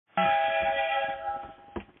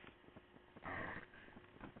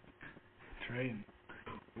train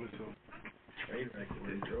whistle. Train wreck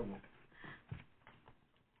was in trouble.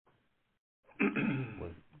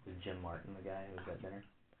 was Jim Martin the guy who was at dinner?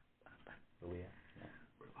 Are we at? No.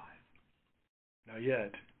 We're live. Not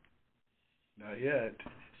yet. Not yet.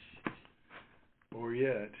 Or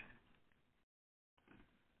yet.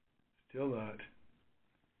 Still not.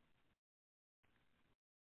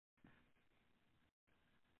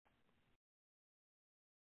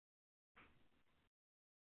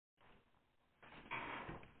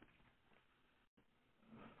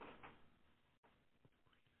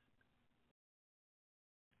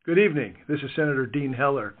 Good evening. This is Senator Dean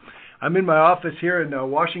Heller. I'm in my office here in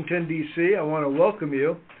Washington, D.C. I want to welcome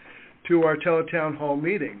you to our Teletown Hall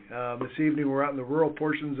meeting. This evening we're out in the rural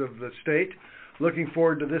portions of the state. Looking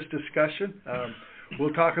forward to this discussion.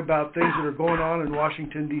 We'll talk about things that are going on in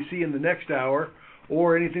Washington, D.C. in the next hour,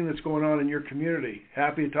 or anything that's going on in your community.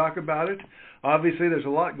 Happy to talk about it. Obviously, there's a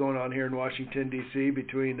lot going on here in Washington, D.C.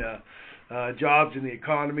 between jobs in the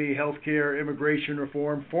economy, healthcare, immigration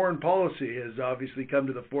reform. Foreign policy has obviously come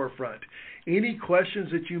to the forefront. Any questions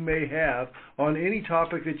that you may have on any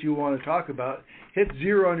topic that you want to talk about, hit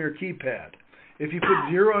 0 on your keypad. If you put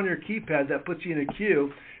 0 on your keypad, that puts you in a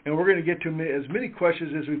queue, and we're going to get to as many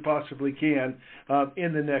questions as we possibly can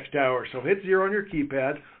in the next hour. So hit 0 on your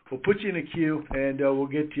keypad. We'll put you in a queue, and we'll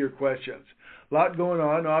get to your questions. A lot going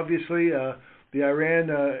on. Obviously, the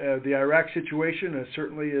Iraq situation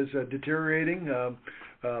certainly is deteriorating.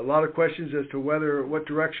 A lot of questions as to what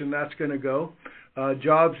direction that's going to go.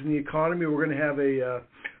 Jobs in the economy. We're going to have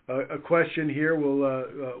a question here.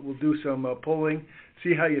 We'll do some polling,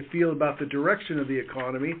 see how you feel about the direction of the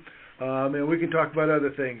economy, and we can talk about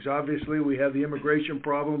other things. Obviously, we have the immigration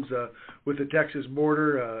problems with the Texas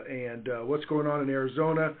border and what's going on in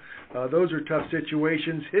Arizona. Those are tough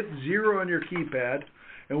situations. Hit 0 on your keypad,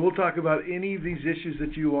 and we'll talk about any of these issues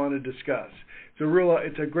that you want to discuss.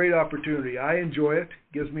 It's a great opportunity. I enjoy it.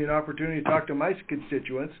 It gives me an opportunity to talk to my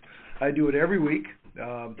constituents. I do it every week,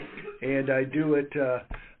 and I do it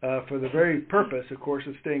for the very purpose, of course,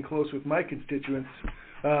 of staying close with my constituents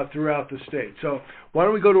throughout the state. So why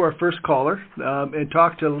don't we go to our first caller and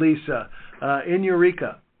talk to Lisa in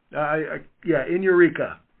Eureka. In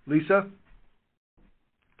Eureka. Lisa?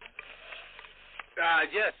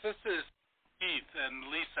 Yes, this is Keith and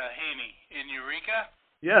Lisa Haney in Eureka.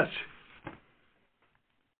 Yes.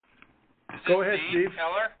 Go ahead, Steve.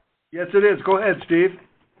 Heller? Yes, it is. Go ahead, Steve.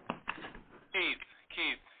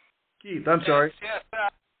 Keith, I'm sorry. Yes.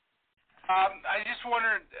 I just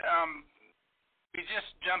wondered, we just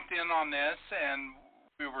jumped in on this, and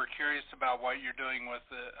we were curious about what you're doing with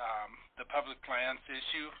the public lands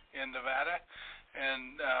issue in Nevada,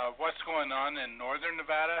 and what's going on in northern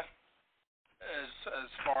Nevada as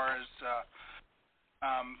far as,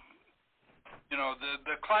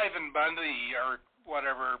 the Clive and Bundy or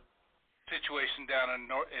whatever situation down in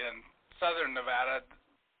southern Nevada.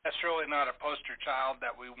 That's really not a poster child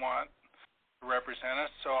that we want to represent us.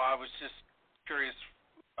 So I was just curious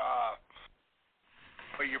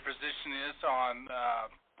what your position is on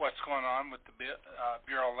what's going on with the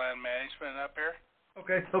Bureau of Land Management up here.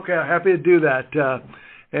 Okay, I'm happy to do that.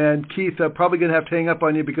 And Keith, probably going to have to hang up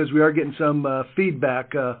on you because we are getting some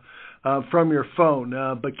feedback from your phone.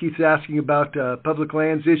 But Keith's asking about public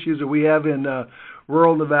lands issues that we have in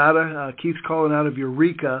rural Nevada. Keith's calling out of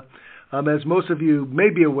Eureka. As most of you may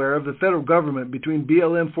be aware of, the federal government, between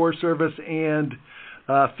BLM, Forest Service, and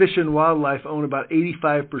Fish and Wildlife, own about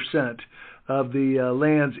 85% of the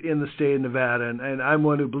lands in the state of Nevada. And I'm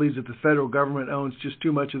one who believes that the federal government owns just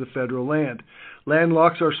too much of the federal land.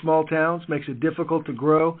 Landlocks our small towns, makes it difficult to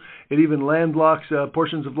grow. It even landlocks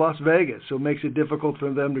portions of Las Vegas, so it makes it difficult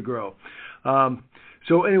for them to grow.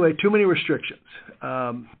 So anyway, too many restrictions.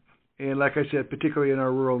 And like I said, particularly in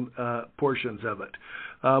our rural portions of it.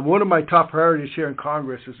 One of my top priorities here in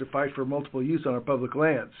Congress is to fight for multiple use on our public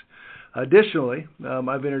lands. Additionally,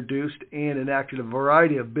 I've introduced and enacted a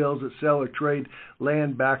variety of bills that sell or trade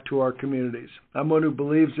land back to our communities. I'm one who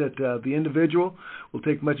believes that the individual will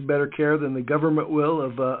take much better care than the government will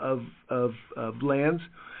of lands.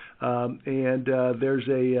 And there's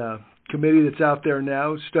a committee that's out there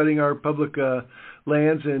now studying our public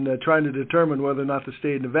lands and trying to determine whether or not the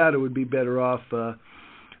state of Nevada would be better off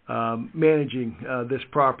managing this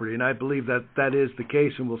property, and I believe that is the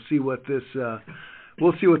case, and we'll see what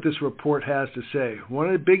this report has to say. One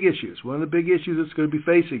of the big issues that's going to be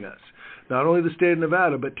facing us, not only the state of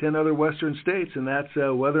Nevada, but 10 other western states, and that's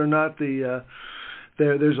whether or not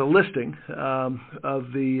there's a listing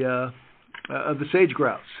of the sage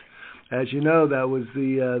grouse. As you know, that was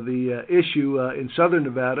the issue in southern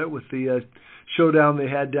Nevada with the showdown they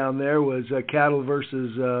had down there was cattle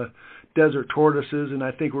versus desert tortoises, and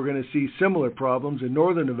I think we're going to see similar problems in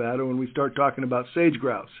northern Nevada when we start talking about sage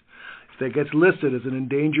grouse. If that gets listed as an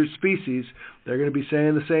endangered species, they're going to be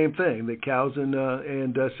saying the same thing, that cows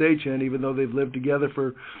and sage hen, even though they've lived together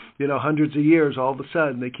for hundreds of years, all of a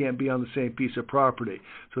sudden they can't be on the same piece of property.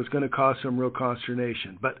 So it's going to cause some real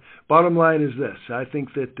consternation. But bottom line is this. I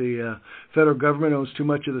think that the federal government owns too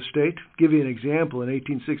much of the state. I'll give you an example. In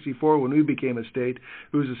 1864, when we became a state,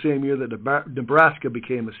 it was the same year that Nebraska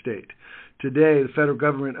became a state. Today, the federal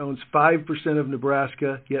government owns 5% of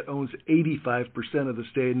Nebraska, yet owns 85% of the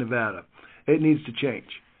state of Nevada. It needs to change.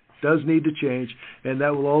 Does need to change, and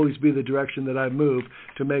that will always be the direction that I move,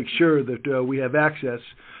 to make sure that we have access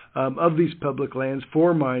of these public lands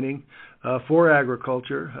for mining, for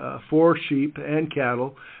agriculture, for sheep and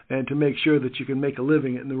cattle, and to make sure that you can make a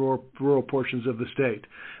living in the rural portions of the state.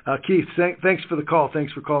 Keith, thanks for the call.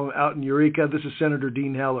 Thanks for calling out in Eureka. This is Senator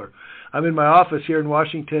Dean Heller. I'm in my office here in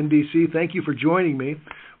Washington, D.C. Thank you for joining me.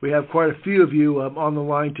 We have quite a few of you on the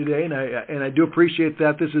line today, and I do appreciate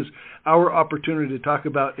that. This is our opportunity to talk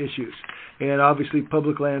about issues. And obviously,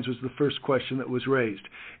 public lands was the first question that was raised.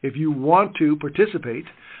 If you want to participate,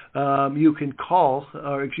 you can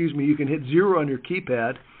you can hit 0 on your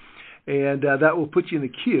keypad, and that will put you in the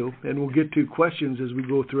queue, and we'll get to questions as we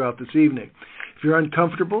go throughout this evening. If you're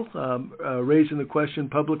uncomfortable raising the question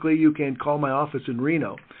publicly, you can call my office in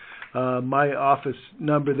Reno. My office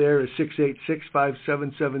number there is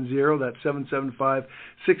 686-5770. That's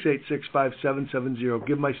 775-686-5770.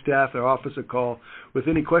 Give my staff, our office, a call with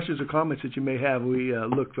any questions or comments that you may have. We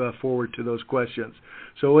look forward to those questions.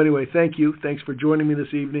 So anyway, thank you. Thanks for joining me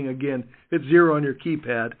this evening. Again, hit 0 on your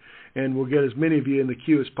keypad, and we'll get as many of you in the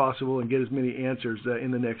queue as possible and get as many answers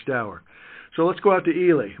in the next hour. So let's go out to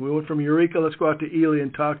Ely. We went from Eureka. Let's go out to Ely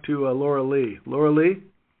and talk to Laura Lee. Laura Lee?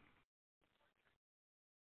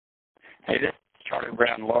 Hey, this is Charlie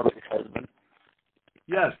Brown, Laura's husband.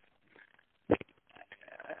 Yes.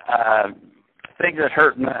 Thing that's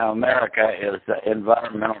hurting America is the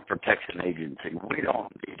Environmental Protection Agency. We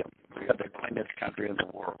don't need them. We got the cleanest country in the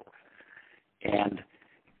world. And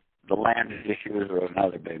the land issues are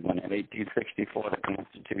another big one. In 1864, the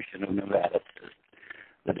Constitution of Nevada says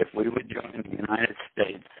that if we would join the United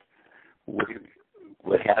States, we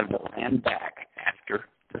would have the land back after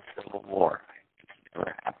the Civil War. It's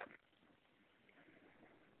never happened.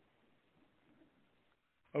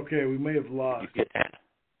 Okay, we may have lost. You get that?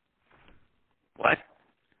 What?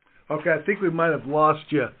 Okay, I think we might have lost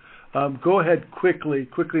you. Go ahead quickly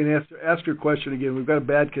and ask your question again. We've got a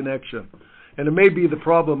bad connection, and it may be the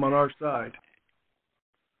problem on our side.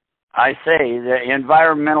 I say the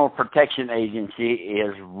Environmental Protection Agency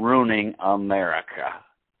is ruining America.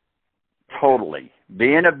 Totally.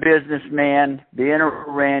 Being a businessman, being a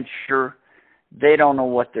rancher, they don't know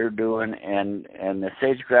what they're doing, and the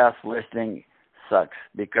sage-grouse listing sucks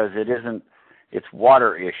because it's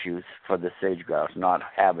water issues for the sage-grouse, not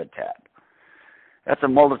habitat. That's a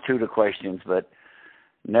multitude of questions, but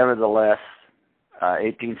nevertheless,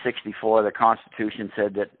 1864, the Constitution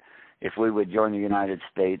said that if we would join the United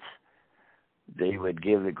States, they would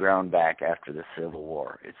give the ground back after the Civil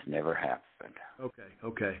War. It's never happened.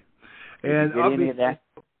 Okay. And Did you get any of that?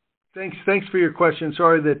 Thanks for your question.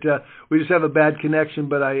 Sorry that we just have a bad connection,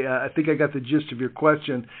 but I think I got the gist of your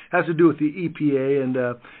question. It has to do with the EPA and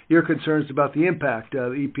your concerns about the impact the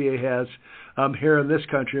EPA has here in this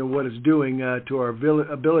country and what it's doing to our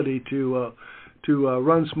ability to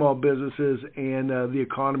run small businesses and the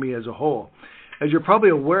economy as a whole. As you're probably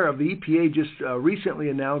aware of, the EPA just recently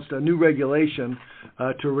announced a new regulation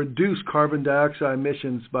to reduce carbon dioxide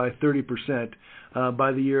emissions by 30%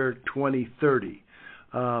 by the year 2030.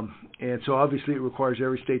 And so obviously it requires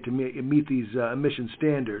every state to meet these emission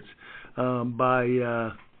standards by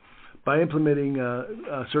implementing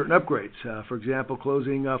certain upgrades. For example,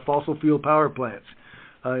 closing fossil fuel power plants,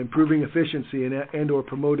 improving efficiency and or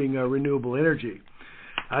promoting renewable energy.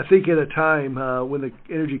 I think at a time when the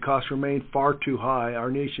energy costs remain far too high,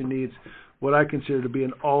 our nation needs what I consider to be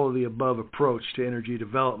an all-of-the-above approach to energy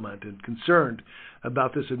development, and concerned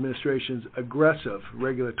about this administration's aggressive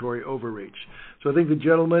regulatory overreach. So I think the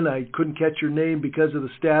gentleman, I couldn't catch your name because of the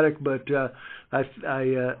static, but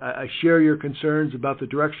I share your concerns about the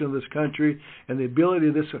direction of this country and the ability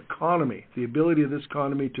of this economy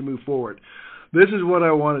to move forward. This is what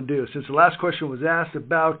I want to do. Since the last question was asked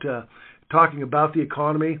about talking about the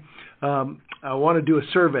economy, I want to do a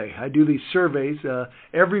survey. I do these surveys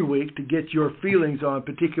every week to get your feelings on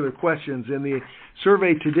particular questions. And the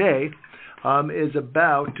survey today is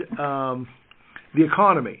about the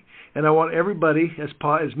economy. and I want everybody,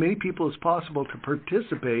 as many people as possible, to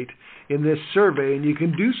participate in this survey, and you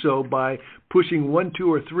can do so by pushing 1,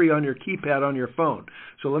 2, or 3 on your keypad on your phone.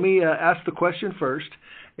 So let me ask the question first,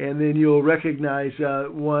 and then you'll recognize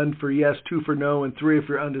 1 for yes, 2 for no, and 3 if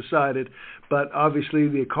you're undecided. But obviously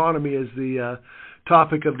the economy is the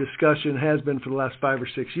topic of discussion, has been for the last 5 or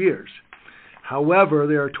 6 years. However,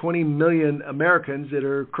 there are 20 million Americans that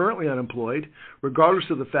are currently unemployed, regardless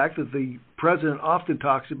of the fact that the president often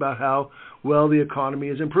talks about how well the economy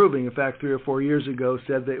is improving. In fact, 3 or 4 years ago,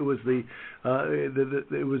 said that it was the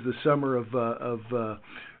summer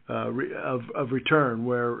of return,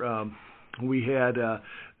 where we had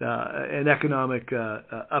an economic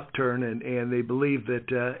upturn, and they believe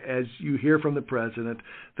that, as you hear from the president,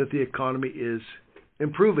 that the economy is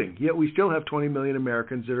improving. Yet we still have 20 million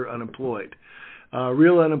Americans that are unemployed.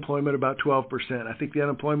 Real unemployment about 12%. I think the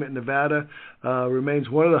unemployment in Nevada remains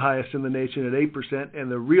one of the highest in the nation at 8%,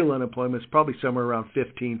 and the real unemployment is probably somewhere around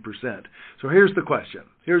 15%. So here's the question.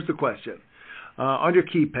 On your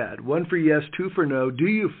keypad, 1 for yes, 2 for no. Do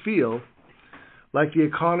you feel like the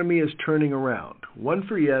economy is turning around? 1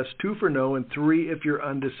 for yes, 2 for no, and 3 if you're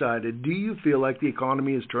undecided. Do you feel like the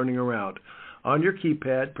economy is turning around? On your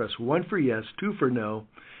keypad, press 1 for yes, 2 for no,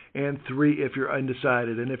 and 3 if you're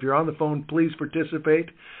undecided. And if you're on the phone, please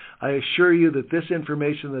participate. I assure you that this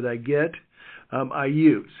information that I get, I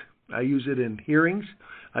use. I use it in hearings.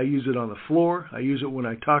 I use it on the floor. I use it when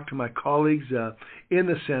I talk to my colleagues in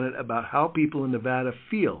the Senate about how people in Nevada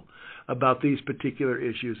feel about these particular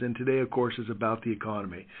issues. And today, of course, is about the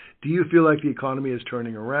economy. Do you feel like the economy is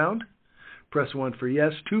turning around? Press 1 for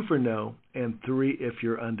yes, 2 for no, and 3 if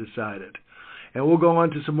you're undecided. And we'll go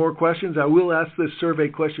on to some more questions. I will ask this survey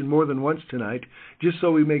question more than once tonight, just so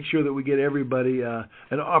we make sure that we get everybody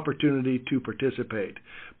an opportunity to participate.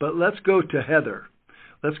 But let's go to Heather.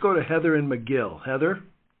 Let's go to Heather in McGill. Heather?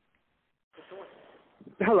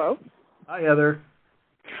 Hello. Hi, Heather.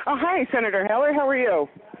 Oh, hi, Senator Heller. How are you?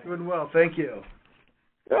 Doing well, thank you.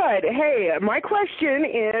 Good. Hey, my question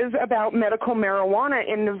is about medical marijuana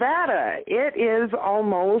in Nevada. It is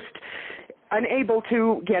almost unable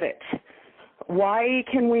to get it. Why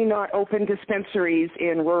can we not open dispensaries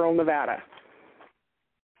in rural Nevada?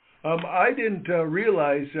 I didn't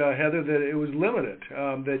realize, Heather, that it was limited,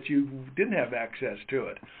 that you didn't have access to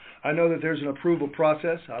it. I know that there's an approval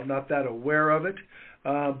process. I'm not that aware of it,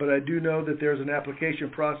 but I do know that there's an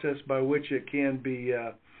application process by which it can be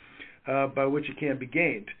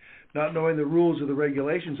gained. Not knowing the rules or the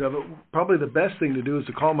regulations of it, probably the best thing to do is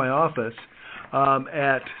to call my office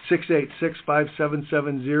at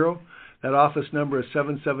 686-5770. That office number is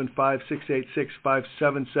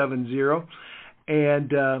 775-686-5770.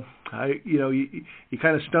 And you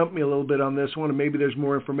kind of stumped me a little bit on this one, and maybe there's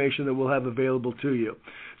more information that we'll have available to you.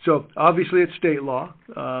 So obviously it's state law,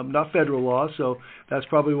 not federal law, so that's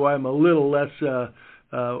probably why I'm a little less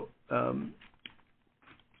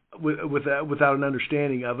without an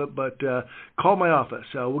understanding of it. But call my office.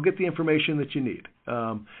 We'll get the information that you need.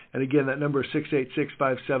 And again, that number is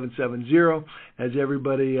 686-5770. As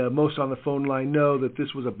everybody, most on the phone line know, that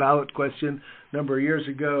this was a ballot question a number of years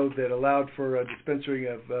ago that allowed for a dispensary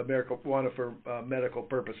of marijuana for medical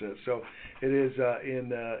purposes. So it is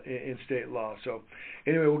in state law. So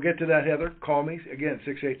anyway, we'll get to that, Heather. Call me. Again,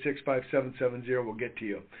 686-5770. We'll get to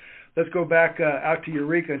you. Let's go back out to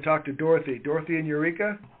Eureka and talk to Dorothy. Dorothy in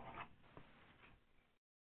Eureka?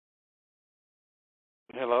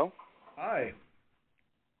 Hello. Hi.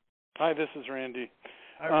 Hi, this is Randy.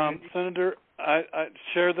 Hi, Randy. Senator, I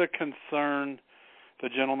share the concern the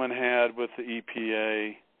gentleman had with the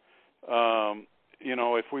EPA.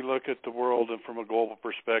 If we look at the world and from a global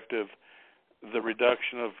perspective, the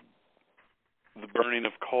reduction of the burning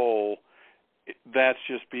of coal, that's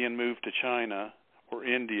just being moved to China or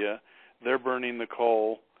India. They're burning the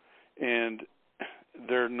coal, and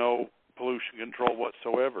there's no pollution control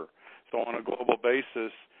whatsoever. So on a global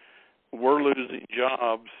basis, we're losing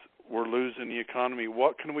jobs. We're losing the economy.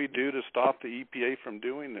 What can we do to stop the EPA from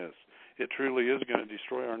doing this? It truly is going to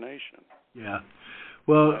destroy our nation. Yeah.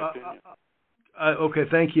 Well, okay,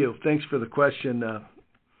 thank you. Thanks for the question.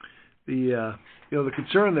 The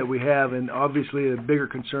concern that we have, and obviously the bigger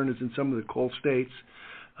concern is in some of the coal states,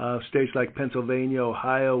 states like Pennsylvania,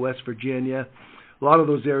 Ohio, West Virginia. A lot of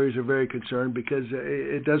those areas are very concerned because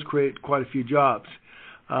it does create quite a few jobs.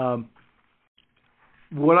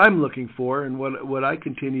 What I'm looking for and what I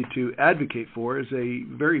continue to advocate for is a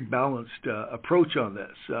very balanced approach on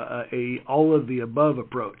this, a all-of-the-above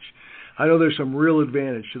approach. I know there's some real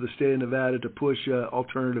advantage to the state of Nevada to push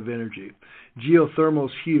alternative energy. Geothermal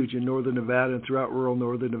is huge in northern Nevada and throughout rural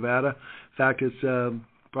northern Nevada. In fact, it's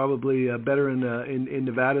probably better in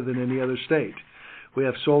Nevada than any other state. We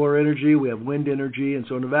have solar energy, we have wind energy, and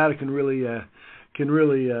so Nevada can really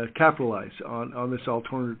capitalize on this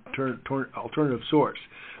alternative source.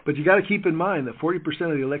 But you got to keep in mind that 40%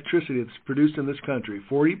 of the electricity that's produced in this country,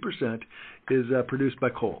 40% is produced by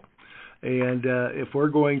coal. And if we're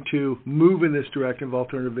going to move in this direction of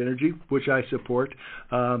alternative energy, which I support,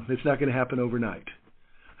 it's not going to happen overnight.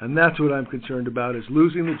 And that's what I'm concerned about, is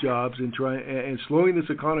losing the jobs and slowing this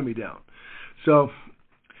economy down. So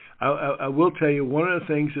I will tell you, one of the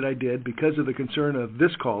things that I did because of the concern of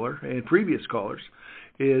this caller and previous callers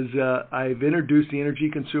is I've introduced the Energy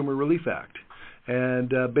Consumer Relief Act.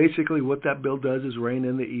 And basically what that bill does is rein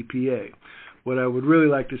in the EPA. What I would really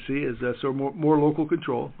like to see is more local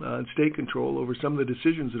control and state control over some of the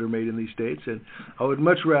decisions that are made in these states. And I would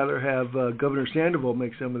much rather have Governor Sandoval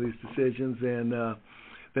make some of these decisions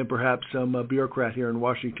than perhaps some bureaucrat here in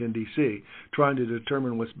Washington, D.C., trying to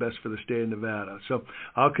determine what's best for the state of Nevada. So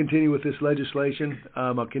I'll continue with this legislation.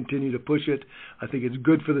 I'll continue to push it. I think it's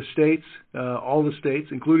good for the states, all the states,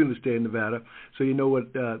 including the state of Nevada, so you know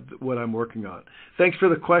what I'm working on. Thanks for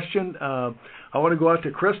the question. I want to go out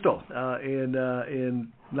to Crystal in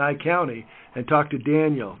Nye County and talk to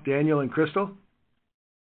Daniel. Daniel and Crystal?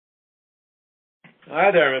 Hi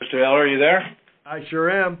there, Mr. Heller. Are you there? I sure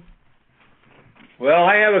am. Well,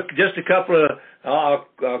 I have just a couple of. I'll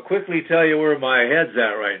quickly tell you where my head's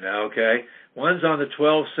at right now. Okay, one's on the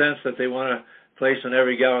 12 cents that they want to place on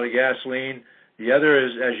every gallon of gasoline. The other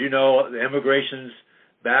is, as you know, the immigration's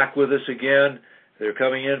back with us again. They're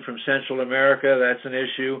coming in from Central America. That's an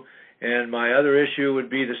issue. And my other issue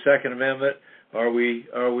would be the Second Amendment. Are we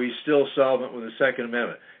still solvent with the Second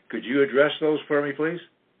Amendment? Could you address those for me, please?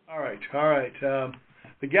 All right.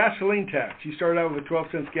 The gasoline tax. You started out with a 12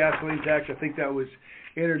 cents gasoline tax. I think that was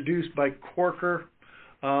introduced by Corker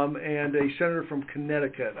and a senator from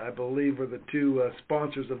Connecticut, I believe, were the two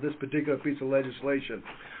sponsors of this particular piece of legislation.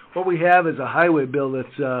 What we have is a highway bill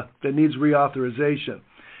that needs reauthorization.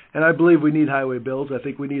 And I believe we need highway bills. I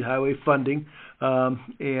think we need highway funding, but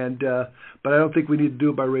I don't think we need to do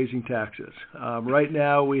it by raising taxes. Right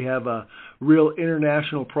now, we have a real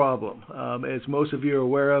international problem. As most of you are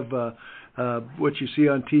aware of, what you see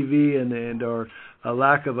on TV and our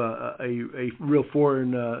lack of a real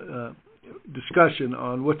foreign discussion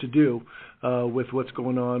on what to do with what's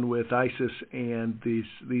going on with ISIS and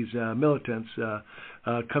these militants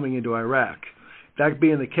coming into Iraq. That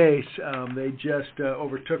being the case, they just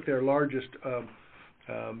overtook their largest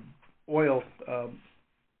oil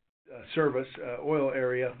service, oil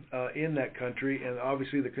area in that country, and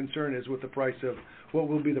obviously the concern is with the price of what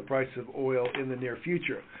will be the price of oil in the near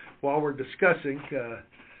future. While we're discussing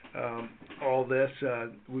all this,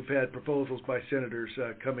 we've had proposals by senators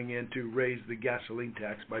coming in to raise the gasoline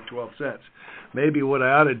tax by 12 cents. Maybe what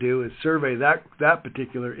I ought to do is survey that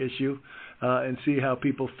particular issue and see how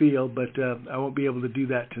people feel, but I won't be able to do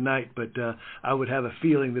that tonight. But I would have a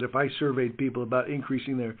feeling that if I surveyed people about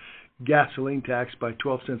increasing their gasoline tax by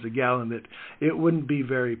 12 cents a gallon, that it wouldn't be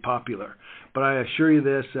very popular. But I assure you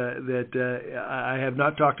this, that I have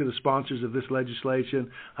not talked to the sponsors of this legislation.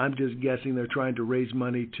 I'm just guessing they're trying to raise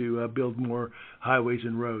money to build more highways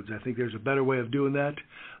and roads. I think there's a better way of doing that.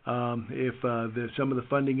 If some of the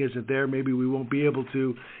funding isn't there, maybe we won't be able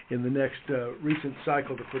to, in the next recent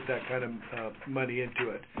cycle, to put that kind of money into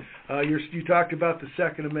it. You talked about the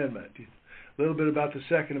Second Amendment. A little bit about the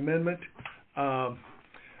Second Amendment.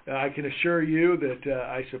 I can assure you that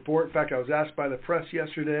I support. In fact, I was asked by the press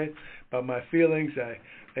yesterday about my feelings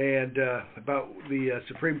and about the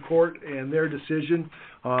Supreme Court and their decision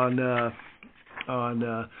on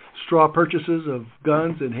straw purchases of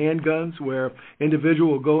guns and handguns, where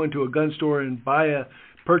individual will go into a gun store and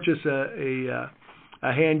purchase a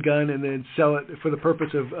handgun and then sell it for the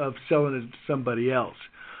purpose of selling it to somebody else.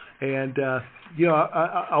 And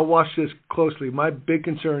I'll watch this closely. My big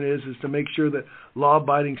concern is to make sure that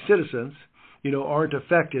law-abiding citizens, aren't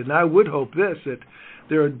affected. And I would hope that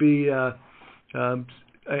there would be a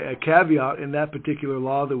caveat in that particular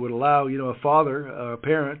law that would allow, a father or a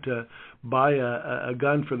parent to buy a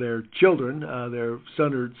gun for their children, their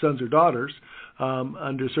sons or daughters,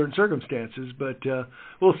 under certain circumstances. But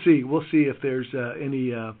we'll see. We'll see if there's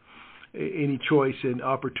any choice and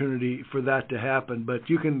opportunity for that to happen. But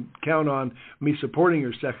you can count on me supporting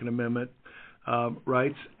your Second Amendment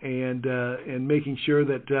rights and making sure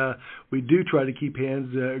that we do try to keep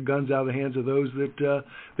guns out of the hands of those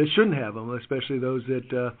that shouldn't have them, especially those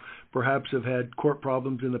that perhaps have had court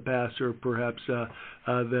problems in the past, or perhaps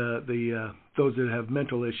those that have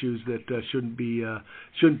mental issues that shouldn't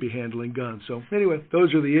be handling guns. So anyway,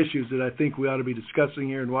 those are the issues that I think we ought to be discussing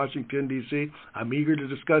here in Washington, D.C. I'm eager to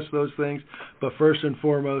discuss those things, but first and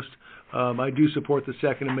foremost, I do support the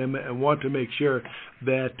Second Amendment and want to make sure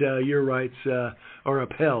that your rights are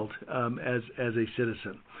upheld as a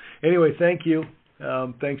citizen. Anyway, thank you.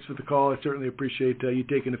 Thanks for the call. I certainly appreciate you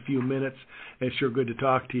taking a few minutes. It's sure good to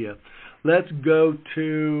talk to you. Let's go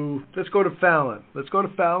to Fallon. Let's go to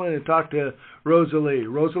Fallon and talk to Rosalie.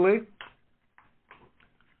 Rosalie?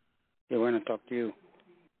 They want to talk to you.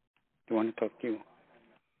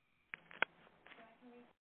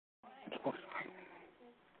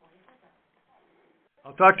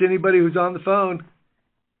 I'll talk to anybody who's on the phone.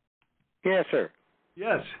 Yes, sir.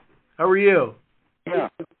 Yes. How are you? Yeah.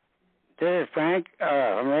 This is Frank.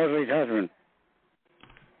 I'm Rosalie's husband.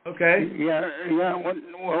 Okay. Yeah. Well,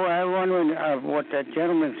 I was wondering what that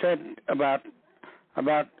gentleman said about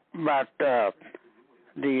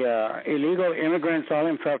the illegal immigrants all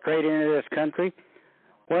infiltrating into this country.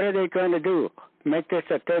 What are they trying to do? Make this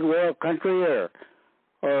a third world country, or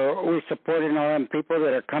are we supporting all them people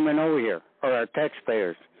that are coming over here, or our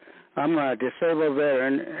taxpayers? I'm a disabled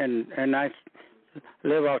veteran, and I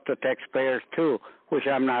live off the taxpayers too, which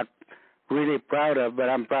I'm not really proud of, but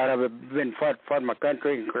I'm proud of it. Been fought my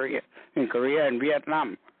country in Korea and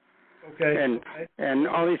Vietnam. Okay. And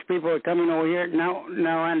all these people are coming over here now.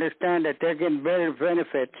 Now I understand that they're getting better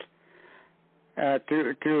benefits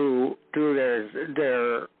through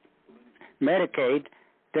their Medicaid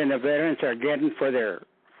than the veterans are getting for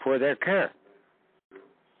their care.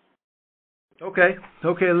 Okay.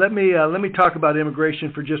 Let me talk about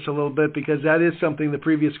immigration for just a little bit, because that is something the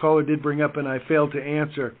previous caller did bring up and I failed to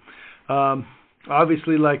answer.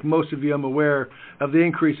 Obviously, like most of you, I'm aware of the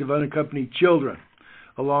increase of unaccompanied children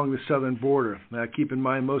along the southern border. Keep in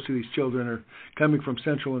mind, most of these children are coming from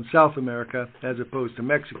Central and South America as opposed to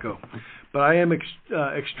Mexico. But I am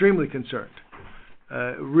extremely concerned,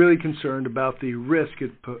 really concerned about the risk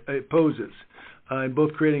it poses in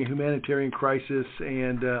both creating a humanitarian crisis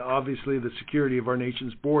and obviously the security of our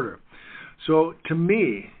nation's border. So to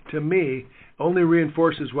me, only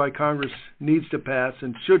reinforces why Congress needs to pass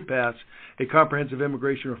and should pass a comprehensive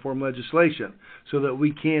immigration reform legislation so that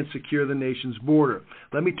we can secure the nation's border.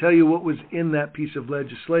 Let me tell you what was in that piece of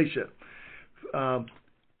legislation.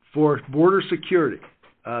 For border security,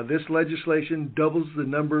 this legislation doubles the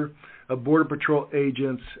number of Border Patrol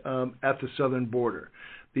agents at the southern border.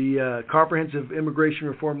 The comprehensive immigration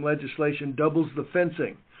reform legislation doubles the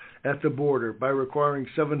fencing at the border by requiring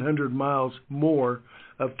 700 miles more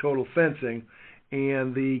of total fencing,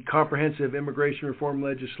 and the comprehensive immigration reform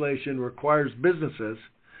legislation requires businesses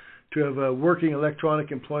to have a working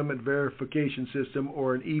electronic employment verification system,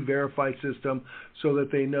 or an E-Verify system, so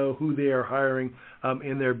that they know who they are hiring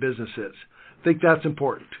in their businesses. I think that's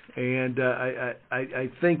important, and I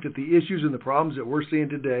think that the issues and the problems that we're seeing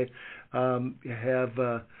today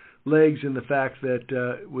have legs in the fact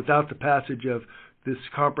that without the passage of this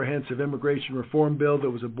comprehensive immigration reform bill that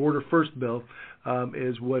was a border first bill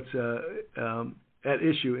is what's at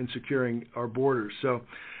issue in securing our borders. So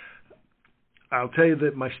I'll tell you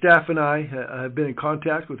that my staff and I have been in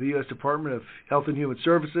contact with the U.S. Department of Health and Human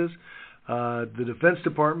Services, the Defense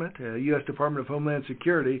Department, U.S. Department of Homeland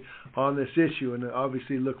Security on this issue, and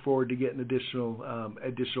obviously look forward to getting additional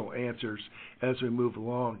answers as we move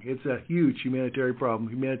along. It's a huge humanitarian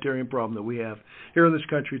problem that we have here in this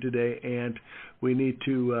country today, and we need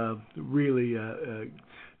to really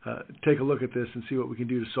take a look at this and see what we can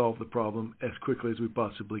do to solve the problem as quickly as we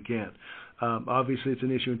possibly can. Obviously, it's an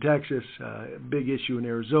issue in Texas, a big issue in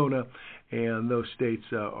Arizona, and those states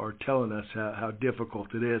are telling us how difficult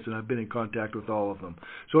it is, and I've been in contact with all of them.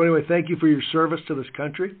 So anyway, thank you for your service to this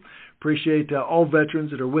country. Appreciate all veterans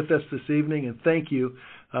that are with us this evening, and thank you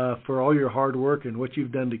for all your hard work and what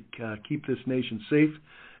you've done to keep this nation safe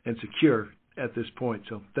and secure at this point.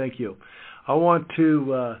 So thank you. I want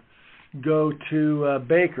to go to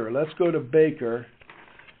Baker. Let's go to Baker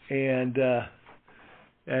and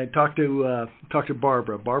talk to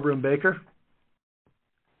Barbara. Barbara and Baker.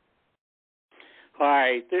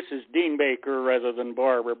 Hi, this is Dean Baker rather than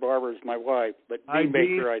Barbara. Barbara's my wife, but Dean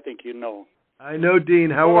Baker, I think you know. I know Dean.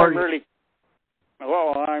 How are you?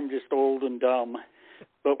 I'm just old and dumb.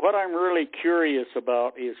 But what I'm really curious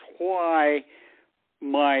about is why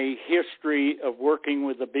my history of working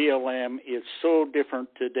with the BLM is so different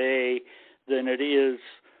today than it is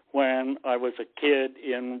when I was a kid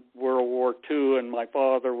in World War II, and my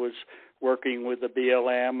father was working with the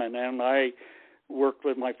BLM, and then I worked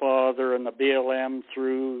with my father and the BLM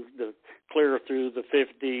clear through the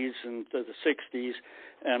 50s and to the 60s,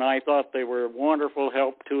 and I thought they were wonderful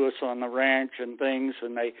help to us on the ranch and things,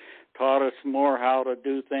 and they taught us more how to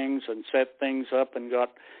do things and set things up and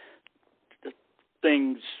got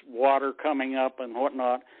things, water coming up and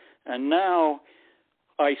whatnot. And now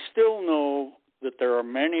I still know that there are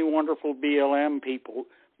many wonderful BLM people,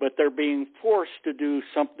 but they're being forced to do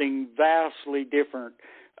something vastly different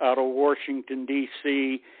out of Washington,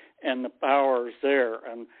 D.C. and the powers there.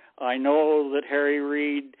 And I know that Harry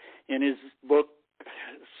Reid, in his book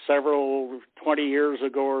 20 years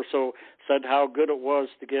ago or so, said how good it was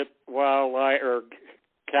to get wildlife or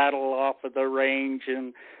cattle off of the range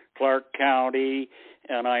in Clark County.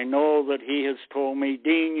 And I know that he has told me,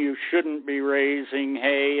 Dean, you shouldn't be raising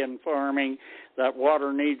hay and farming. That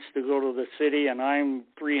water needs to go to the city, and I'm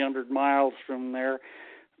 300 miles from there.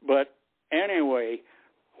 But anyway,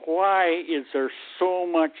 why is there so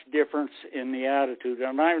much difference in the attitude?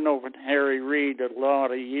 And I've known Harry Reid a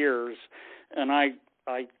lot of years, and I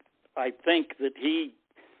think that he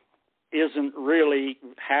isn't really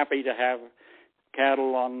happy to have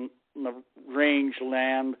cattle on the range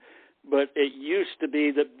land, but it used to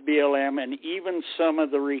be that BLM and even some of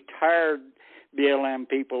the retired BLM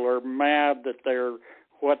people are mad that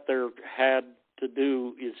what they're had to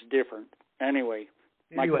do is different. Anyway,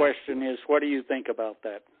 my question is, what do you think about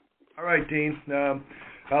that? All right, Dean.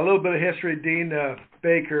 A little bit of history. Dean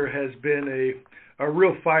Baker has been a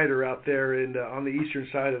real fighter out there on the eastern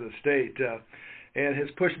side of the state, and has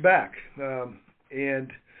pushed back.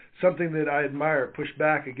 And something that I admire, pushed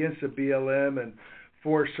back against the BLM and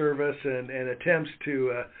Forest Service and attempts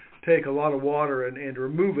to take a lot of water and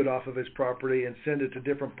remove it off of his property and send it to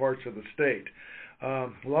different parts of the state. A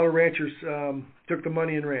lot of ranchers took the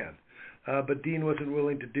money and ran. But Dean wasn't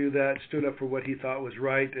willing to do that, stood up for what he thought was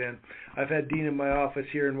right. And I've had Dean in my office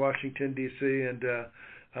here in Washington, D.C., and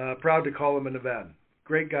proud to call him a Nevadan.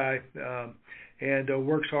 Great guy, and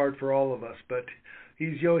works hard for all of us. But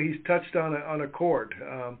he's touched on a chord.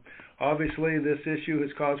 Obviously, this issue has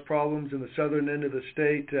caused problems in the southern end of the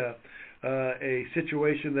state, a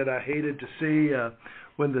situation that I hated to see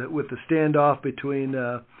with the standoff between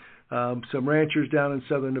some ranchers down in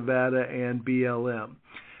southern Nevada and BLM.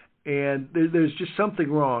 And there's just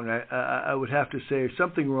something wrong. I would have to say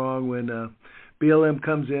something wrong when BLM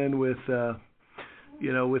comes in with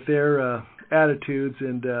their attitudes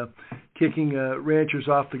and kicking ranchers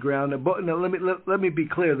off the ground. Now let me be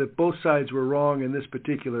clear that both sides were wrong in this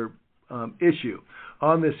particular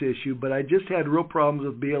on this issue, but I just had real problems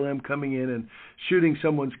with BLM coming in and shooting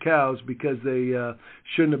someone's cows because they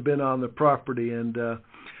shouldn't have been on the property. And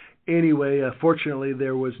anyway, fortunately,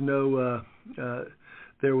 there was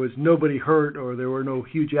nobody hurt, or there were no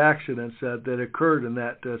huge accidents that occurred in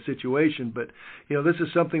that situation. But this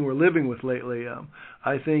is something we're living with lately.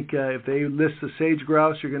 I think if they list the sage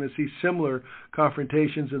grouse, you're going to see similar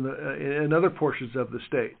confrontations in other portions of the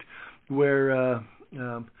state where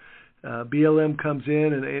BLM comes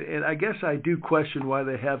in, and I guess I do question why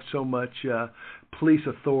they have so much police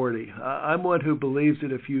authority. I'm one who believes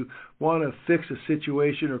that if you want to fix a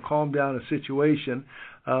situation or calm down a situation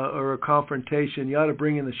or a confrontation, you ought to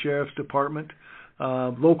bring in the sheriff's department,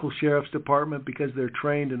 local sheriff's department, because they're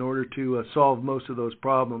trained in order to solve most of those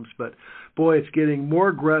problems. But boy, it's getting more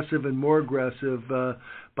aggressive and more aggressive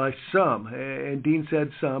by some, and Dean said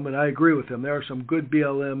some, and I agree with him. There are some good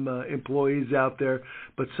BLM employees out there,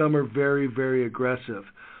 but some are very, very aggressive,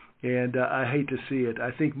 and I hate to see it.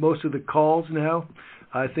 I think most of the calls now,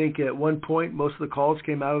 I think at one point most of the calls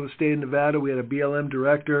came out of the state of Nevada. We had a BLM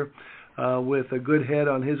director with a good head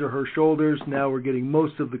on his or her shoulders. Now we're getting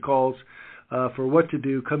most of the calls for what to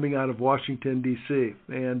do coming out of Washington, D.C.,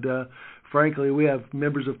 and frankly, we have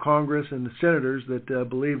members of Congress and the senators that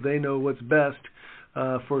believe they know what's best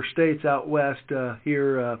for states out west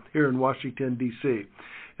here in Washington, D.C.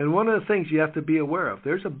 And one of the things you have to be aware of,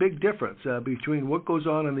 there's a big difference between what goes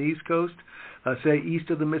on the East Coast, say east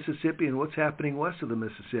of the Mississippi, and what's happening west of the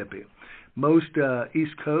Mississippi. Most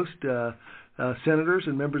East Coast senators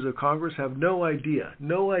and members of Congress have no idea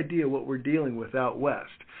what we're dealing with out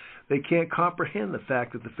west. They can't comprehend the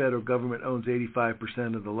fact that the federal government owns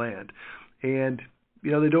 85% of the land. And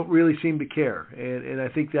they don't really seem to care, and I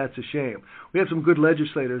think that's a shame. We have some good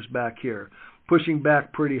legislators back here pushing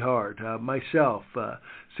back pretty hard. Myself,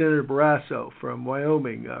 Senator Barrasso from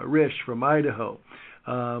Wyoming, Risch from Idaho,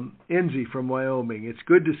 Enzi from Wyoming. It's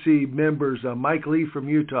good to see members, Mike Lee from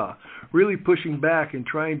Utah, really pushing back and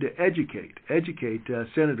trying to educate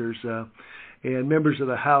senators and members of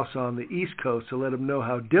the House on the East Coast to let them know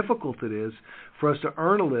how difficult it is for us to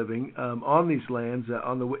earn a living on these lands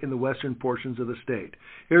in the western portions of the state.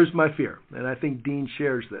 Here's my fear, and I think Dean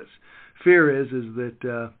shares this. Fear is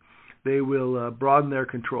that they will broaden their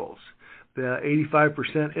controls. The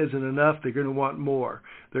 85% isn't enough. They're going to want more.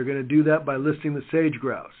 They're going to do that by listing the sage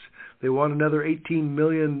grouse. They want another 18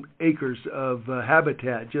 million acres of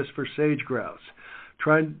habitat just for sage grouse.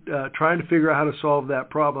 Trying to figure out how to solve that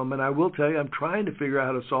problem, and I will tell you, I'm trying to figure out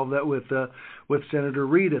how to solve that with Senator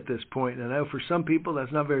Reid at this point. And I know for some people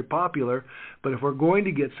that's not very popular, but if we're going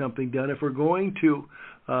to get something done, if we're going to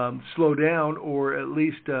slow down or at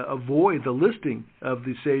least avoid the listing of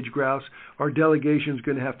the sage grouse, our delegation is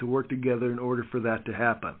going to have to work together in order for that to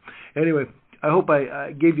happen. Anyway, I hope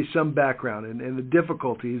I gave you some background and the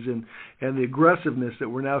difficulties and the aggressiveness that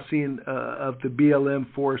we're now seeing of the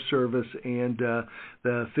BLM Forest Service and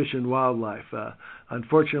the Fish and Wildlife.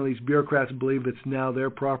 Unfortunately, these bureaucrats believe it's now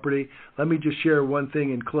their property. Let me just share one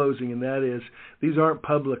thing in closing, and that is these aren't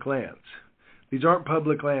public lands. These aren't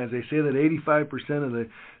public lands. They say that 85%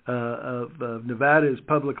 of Nevada is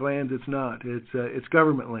public lands. It's not. It's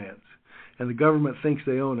government lands, and the government thinks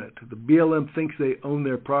they own it. The BLM thinks they own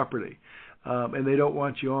their property. And they don't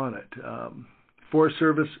want you on it. Forest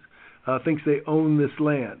Service thinks they own this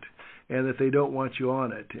land and that they don't want you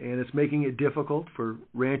on it. And it's making it difficult for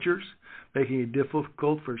ranchers, making it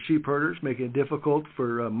difficult for sheep herders, making it difficult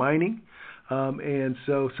for mining. And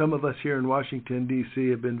so some of us here in Washington, D.C.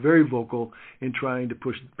 have been very vocal in trying to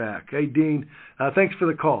push it back. Hey, Dean, thanks for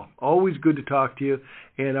the call. Always good to talk to you.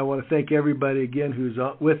 And I want to thank everybody again who's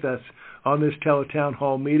with us on this Teletown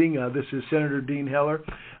Hall meeting. This is Senator Dean Heller.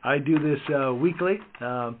 I do this weekly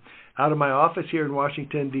out of my office here in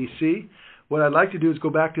Washington, D.C. What I'd like to do is go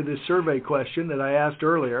back to this survey question that I asked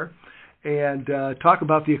earlier and talk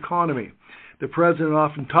about the economy. The president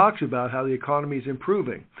often talks about how the economy is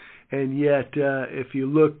improving. And yet, if you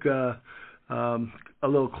look a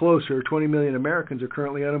little closer, 20 million Americans are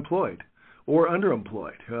currently unemployed or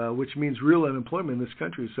underemployed, which means real unemployment in this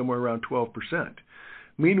country is somewhere around 12%.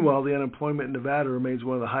 Meanwhile, the unemployment in Nevada remains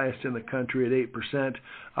one of the highest in the country at 8%.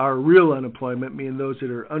 Our real unemployment, meaning those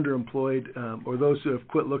that are underemployed or those who have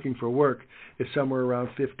quit looking for work, is somewhere around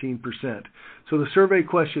 15%. So the survey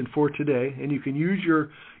question for today, and you can use your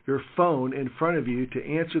phone in front of you to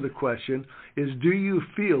answer the question, is do you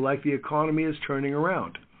feel like the economy is turning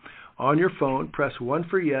around? On your phone, press 1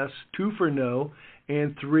 for yes, 2 for no,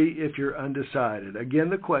 and 3 if you're undecided. Again,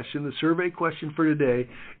 the survey question for today,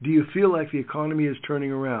 do you feel like the economy is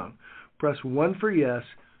turning around? Press 1 for yes,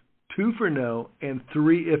 2 for no, and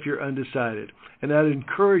 3 if you're undecided. And I'd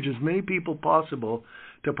encourage as many people possible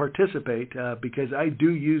to participate because I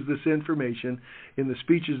do use this information in the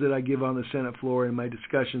speeches that I give on the Senate floor and my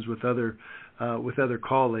discussions with other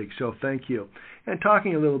colleagues. So thank you. And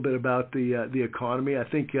talking a little bit about the economy, I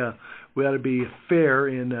think we ought to be fair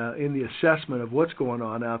in the assessment of what's going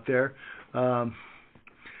on out there. A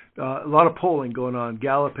lot of polling going on.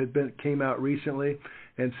 Gallup came out recently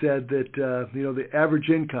and said that the average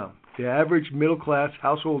income, the average middle-class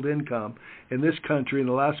household income in this country in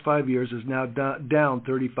the last 5 years is now down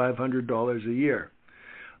 $3,500 a year.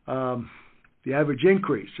 The average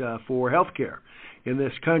increase for health care in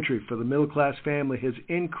this country for the middle-class family has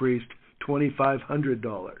increased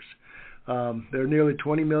 $2,500. There are nearly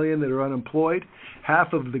 20 million that are unemployed.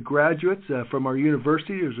 Half of the graduates from our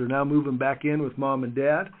universities are now moving back in with mom and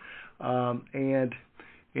dad.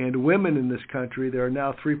 And women in this country, there are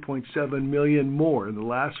now 3.7 million more in the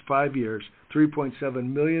last 5 years,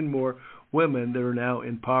 3.7 million more women that are now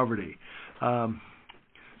in poverty.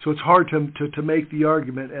 So it's hard to make the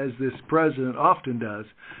argument, as this president often does,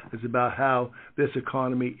 is about how this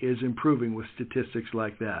economy is improving with statistics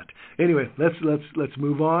like that. Anyway, let's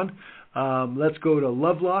move on. Let's go to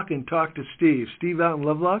Lovelock and talk to Steve. Steve out in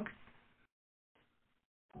Lovelock?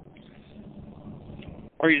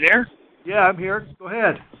 Are you there? Yeah, I'm here. Go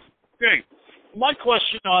ahead. Okay. My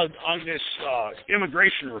question on this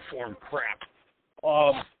immigration reform crap.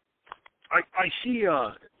 I see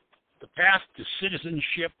the path to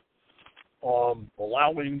citizenship,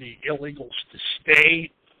 allowing the illegals to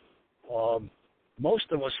stay.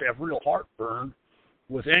 Most of us have real heartburn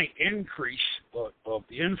with any increase of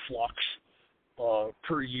the influx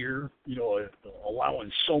per year,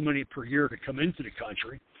 allowing so many per year to come into the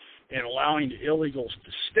country and allowing the illegals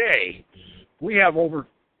to stay. We have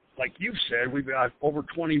like you said, we've got over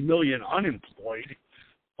 20 million unemployed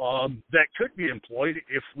that could be employed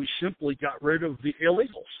if we simply got rid of the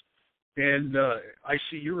illegals. And I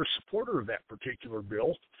see you're a supporter of that particular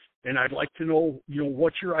bill, and I'd like to know,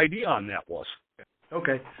 what your idea on that was.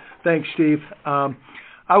 Okay. Thanks, Steve.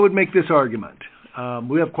 I would make this argument.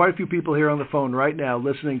 We have quite a few people here on the phone right now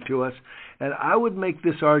listening to us, and I would make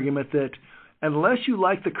this argument that unless you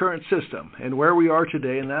like the current system and where we are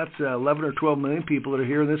today, and that's 11 or 12 million people that are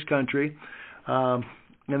here in this country, and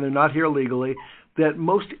they're not here legally, that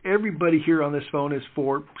most everybody here on this phone is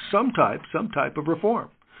for some type of reform,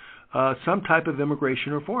 some type of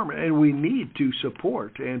immigration reform, and we need to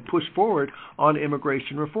support and push forward on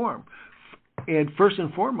immigration reform. And first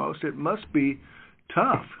and foremost, it must be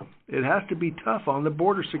tough. It has to be tough on the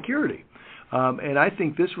border security. And I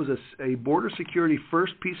think this was a border security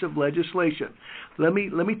first piece of legislation. Let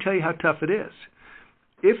me tell you how tough it is.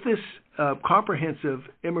 If this comprehensive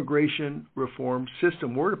immigration reform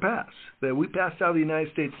system were to pass, that we passed out of the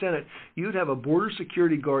United States Senate, you'd have a border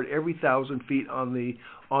security guard every 1,000 feet on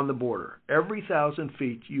the border. Every 1,000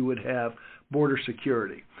 feet you would have border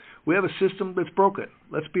security. We have a system that's broken.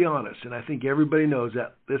 Let's be honest, and I think everybody knows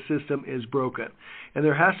that this system is broken, and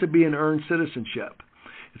there has to be an earned citizenship.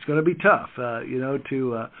 It's going to be tough,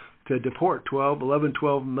 to deport 12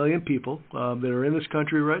 million people that are in this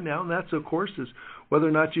country right now, and that's, of course, is whether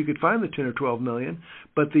or not you could find the 10 or 12 million.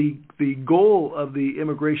 But the goal of the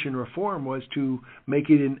immigration reform was to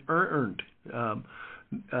make it an earned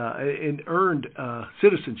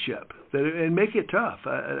citizenship, and make it tough.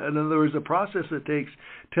 In other words, a process that takes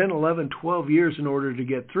 10, 11, 12 years in order to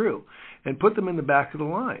get through, and put them in the back of the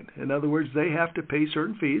line. In other words, they have to pay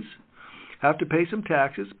certain fees, have to pay some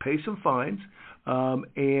taxes, pay some fines,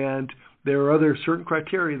 and there are other certain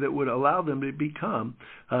criteria that would allow them to become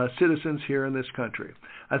citizens here in this country.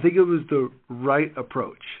 I think it was the right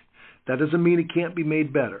approach. That doesn't mean it can't be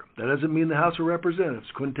made better. That doesn't mean the House of Representatives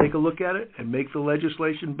couldn't take a look at it and make the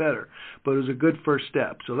legislation better. But it was a good first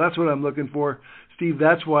step. So that's what I'm looking for, Steve.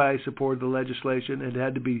 That's why I supported the legislation. It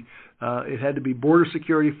had to be border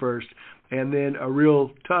security first, and then a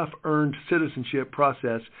real tough earned citizenship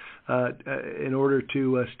process in order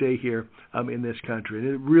to stay here in this country. And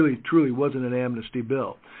it really, truly wasn't an amnesty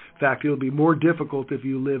bill. In fact, it'll be more difficult if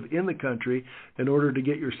you live in the country in order to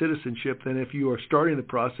get your citizenship than if you are starting the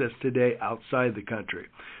process today outside the country.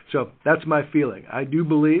 So that's my feeling. I do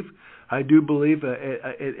believe at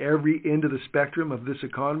every end of the spectrum of this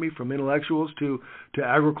economy, from intellectuals to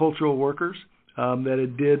agricultural workers, that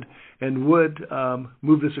it did and would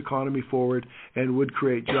move this economy forward and would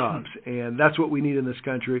create jobs. And that's what we need in this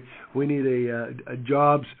country. We need a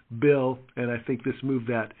jobs bill, and I think this moved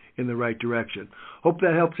that in the right direction. Hope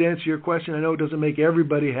that helps answer your question. I know it doesn't make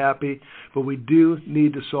everybody happy, but we do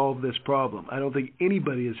need to solve this problem. I don't think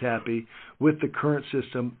anybody is happy with the current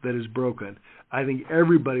system that is broken. I think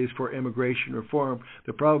everybody is for immigration reform.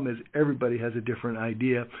 The problem is everybody has a different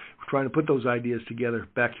idea. We're trying to put those ideas together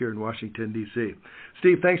back here in Washington, D.C.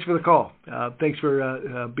 Steve, thanks for the call. Thanks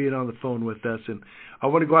for being on the phone with us. And I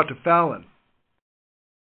want to go out to Fallon.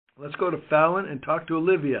 Let's go to Fallon and talk to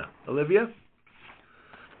Olivia. Olivia?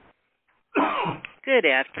 Good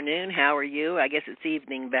afternoon. How are you? I guess it's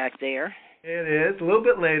evening back there. It is. A little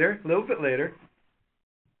bit later.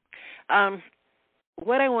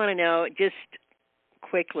 What I want to know, just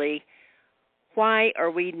quickly, why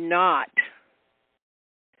are we not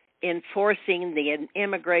enforcing the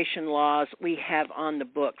immigration laws we have on the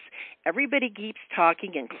books? Everybody keeps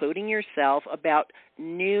talking, including yourself, about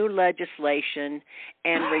new legislation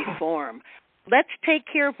and reform. Let's take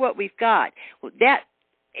care of what we've got. That,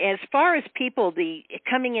 as far as people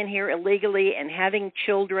coming in here illegally and having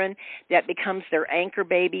children that becomes their anchor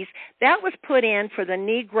babies, that was put in for the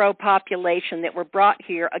Negro population that were brought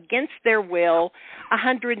here against their will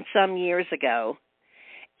 100 and some years ago.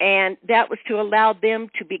 And that was to allow them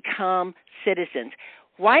to become citizens.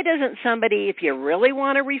 Why doesn't somebody, if you really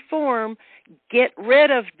want to reform, get rid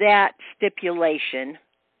of that stipulation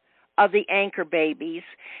of the anchor babies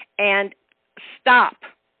and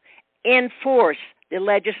enforce the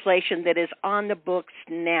legislation that is on the books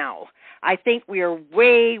now? I think we are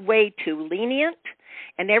way, way too lenient,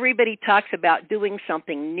 and everybody talks about doing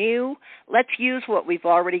something new. Let's use what we've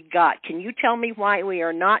already got. Can you tell me why we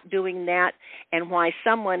are not doing that and why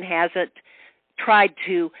someone hasn't tried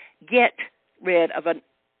to get rid of an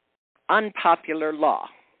unpopular law?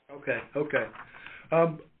 Okay.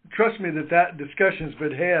 Trust me that discussion's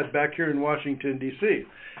been had back here in Washington, D.C.,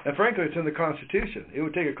 and frankly, it's in the Constitution. It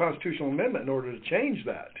would take a constitutional amendment in order to change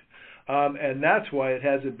that, and that's why it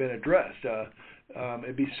hasn't been addressed.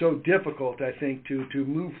 It'd be so difficult, I think, to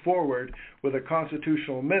move forward with a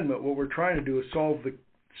constitutional amendment. What we're trying to do is solve the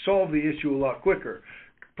issue a lot quicker.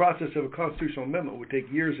 The process of a constitutional amendment would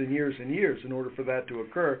take years and years and years in order for that to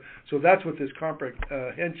occur. So that's what this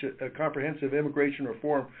comprehensive immigration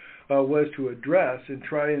reform was to address, and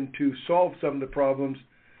trying to solve some of the problems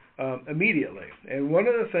immediately. And one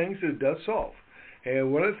of the things that it does solve,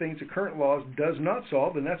 and one of the things the current laws does not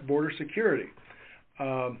solve, and that's border security.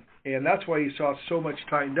 And that's why you saw so much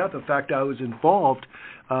tightened up. In fact, I was involved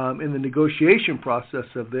in the negotiation process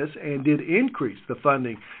of this and did increase the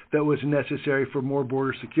funding that was necessary for more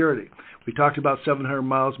border security. We talked about 700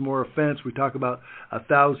 miles more of fence. We talk about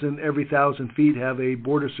every 1,000 feet have a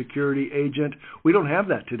border security agent. We don't have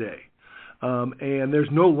that today. And there's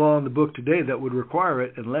no law in the book today that would require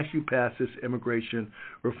it unless you pass this immigration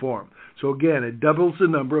reform. So again, it doubles the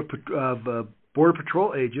number of Border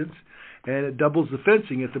Patrol agents, and it doubles the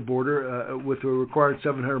fencing at the border with a required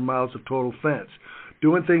 700 miles of total fence.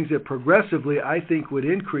 Doing things that progressively, I think, would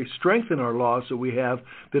strengthen our laws that we have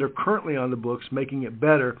that are currently on the books, making it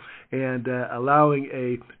better and allowing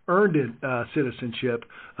a earned citizenship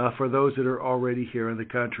for those that are already here in the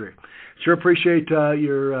country. Sure appreciate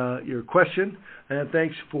your question, and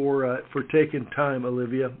thanks for taking time,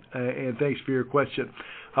 Olivia, and thanks for your question.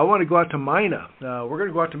 I want to go out to Mina. We're going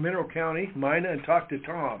to go out to Mineral County, Mina, and talk to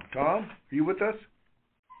Tom. Tom, are you with us?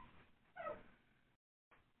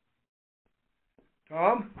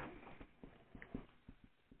 Tom?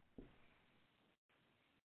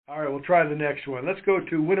 All right, we'll try the next one. Let's go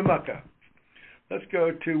to Winnemucca. Let's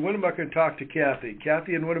go to Winnemucca and talk to Kathy.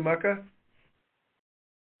 Kathy in Winnemucca?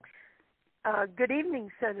 Good evening,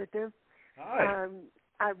 Senator. Hi.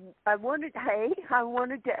 I wanted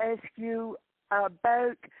to ask you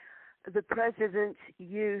about the president's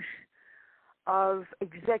use of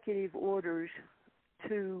executive orders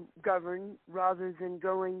to govern rather than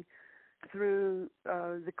going through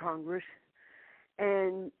the Congress,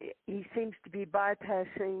 and he seems to be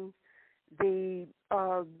bypassing the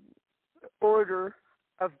order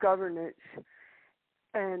of governance,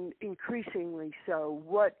 and increasingly so.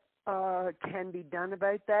 What can be done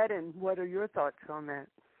about that, and what are your thoughts on that?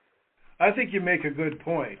 I think you make a good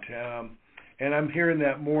point, and I'm hearing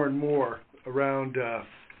that more and more around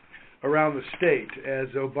the state as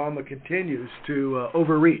Obama continues to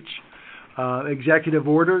overreach. Executive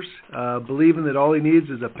orders, believing that all he needs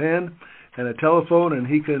is a pen and a telephone, and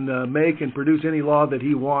he can make and produce any law that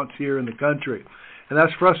he wants here in the country. And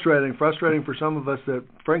that's frustrating for some of us that,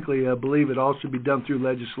 frankly, believe it all should be done through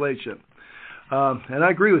legislation. And I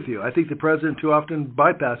agree with you. I think the president too often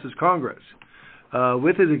bypasses Congress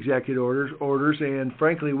with his executive orders, and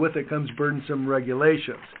frankly, with it comes burdensome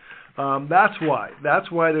regulations. That's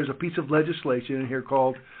why there's a piece of legislation in here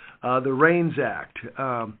called the REINS Act,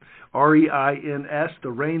 REINS,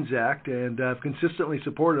 the REINS Act, and I've consistently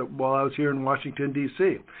supported it while I was here in Washington,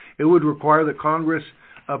 D.C. It would require that Congress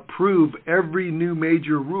approve every new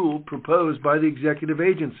major rule proposed by the executive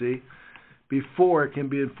agency before it can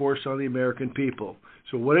be enforced on the American people.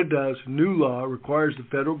 So what it does, new law requires the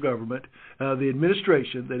federal government, the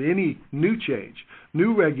administration, that any new change,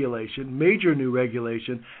 new regulation, major new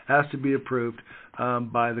regulation, has to be approved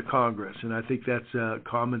by the Congress. And I think that's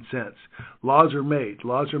common sense. Laws are made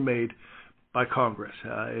by Congress.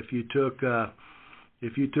 If you took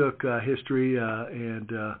history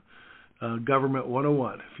and Government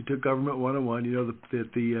 101, you know that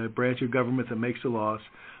the branch of government that makes the laws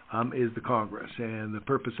is the Congress, and the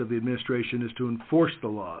purpose of the administration is to enforce the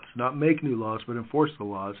laws, not make new laws, but enforce the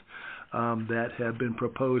laws that have been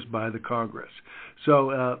proposed by the Congress.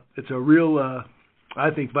 So it's a real,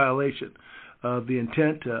 I think, violation of the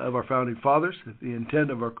intent of our founding fathers, the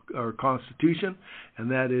intent of our Constitution,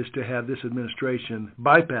 and that is to have this administration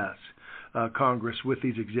bypass Congress with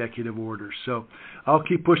these executive orders. So I'll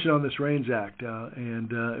keep pushing on this REINS Act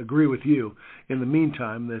and agree with you in the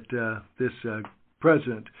meantime that this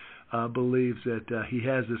president believes that he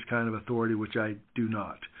has this kind of authority, which I do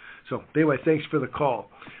not. So anyway, thanks for the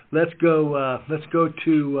call. Let's go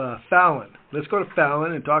to Fallon. Let's go to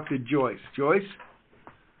Fallon and talk to Joyce. Joyce?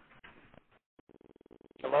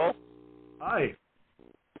 Hello? Hi.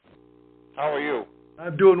 How are you?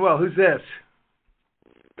 I'm doing well. Who's this?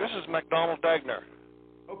 This is McDonald Dagner.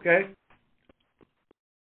 Okay.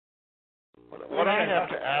 What I have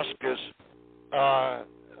to ask is,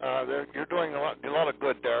 you're doing a lot of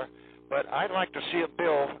good there, but I'd like to see a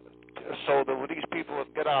bill so that these people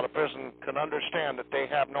that get out of prison can understand that they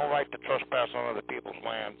have no right to trespass on other people's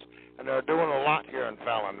lands, and they're doing a lot here in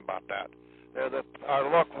Fallon about that. Our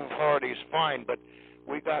local authorities fine, but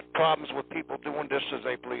we got problems with people doing this as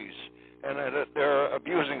they please, and they're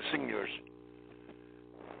abusing seniors.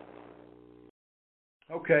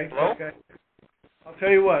 Okay. Hello? Okay. I'll tell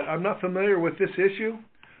you what, I'm not familiar with this issue,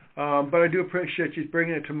 but I do appreciate you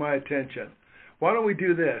bringing it to my attention. Why don't we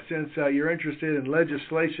do this? Since you're interested in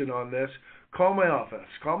legislation on this, call my office.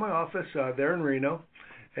 Call my office there in Reno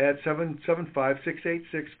at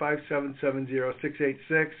 775-686-5770,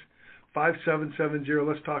 5770.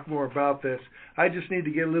 Let's talk more about this. I just need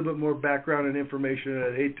to get a little bit more background and information, and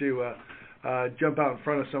I'd hate to jump out in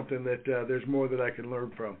front of something that there's more that I can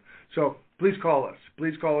learn from. So please call us.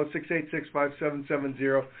 Please call us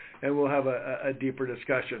 686-5770, and we'll have a deeper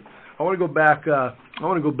discussion. I want to go back. I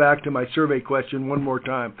want to go back to my survey question one more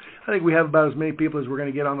time. I think we have about as many people as we're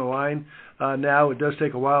going to get on the line now. It does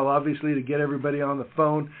take a while, obviously, to get everybody on the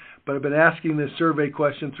phone, but I've been asking this survey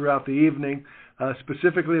question throughout the evening,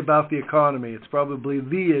 specifically about the economy. It's probably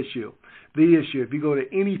the issue. The issue. If you go to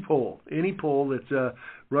any poll that's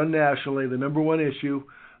run nationally, the number one issue,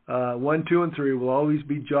 1, 2, and 3 will always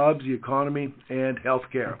be jobs, the economy, and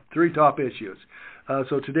healthcare. 3 top issues.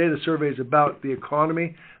 So today the survey is about the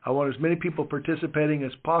economy. I want as many people participating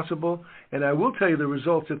as possible, and I will tell you the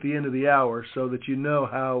results at the end of the hour so that you know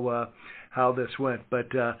how this went. But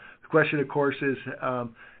the question, of course, is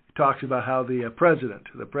talks about how the president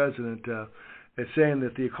is saying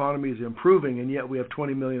that the economy is improving, and yet we have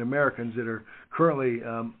 20 million Americans that are currently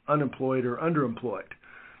unemployed or underemployed.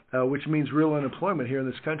 Which means real unemployment here in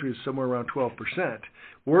this country is somewhere around 12%.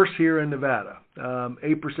 Worse here in Nevada,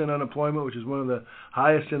 8% unemployment, which is one of the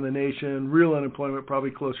highest in the nation. Real unemployment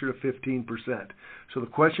probably closer to 15%. So the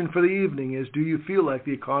question for the evening is, do you feel like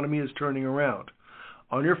the economy is turning around?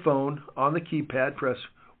 On your phone, on the keypad, press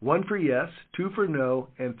 1 for yes, 2 for no,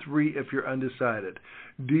 and 3 if you're undecided.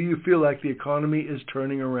 Do you feel like the economy is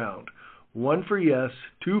turning around? 1 for yes,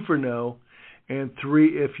 2 for no, and 3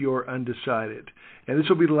 if you're undecided. And this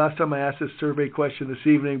will be the last time I ask this survey question this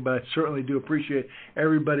evening, but I certainly do appreciate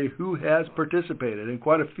everybody who has participated, and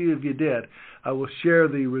quite a few of you did. I will share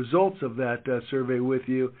the results of that survey with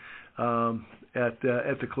you at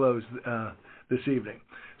the close this evening.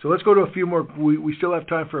 So let's go to a few more. We still have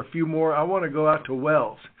time for a few more. I want to go out to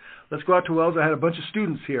Wells. Let's go out to Wells. I had a bunch of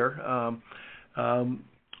students here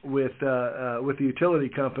with the utility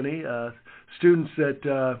company. Students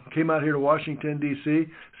that came out here to Washington, D.C.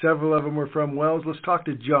 Several of them were from Wells. Let's talk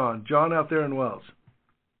to John. John out there in Wells.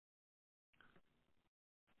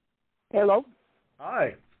 Hello.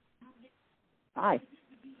 Hi. Hi.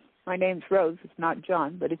 My name's Rose. It's not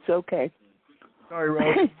John, but it's okay. Sorry,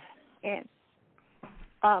 Rose. And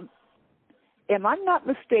am I not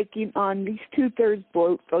mistaken on these 2/3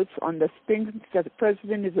 votes on the things that the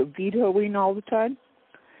president is vetoing all the time?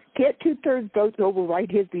 Can't 2/3 votes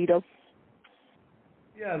override his veto?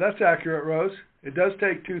 Yeah, that's accurate, Rose. It does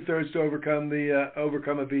take 2/3 to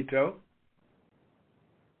overcome a veto.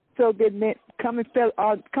 So then, coming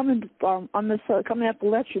up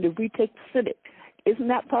election, if we take the Senate, isn't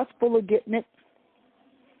that possible of getting it?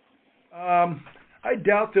 I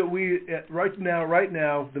doubt that we right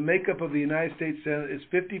now the makeup of the United States Senate is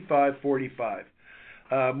 55-45.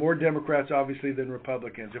 More Democrats obviously than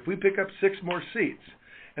Republicans. If we pick up 6 more seats,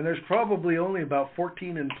 and there's probably only about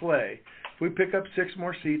 14 in play. If we pick up 6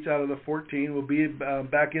 more seats out of the 14, we'll be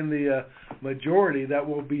back in the majority. That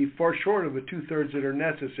will be far short of the 2/3 that are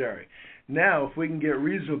necessary. Now, if we can get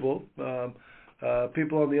reasonable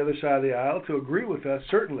people on the other side of the aisle to agree with us,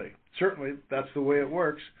 certainly, that's the way it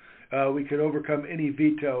works. We could overcome any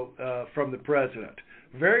veto from the president.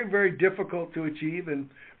 Very, very difficult to achieve, and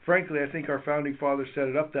frankly, I think our founding fathers set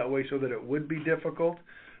it up that way so that it would be difficult.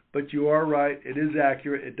 But you are right. It is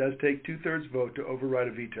accurate. It does take 2/3 vote to override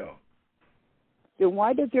a veto. Then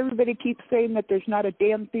why does everybody keep saying that there's not a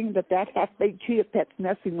damn thing that half-baked chia pet's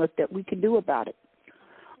messing with that we can do about it?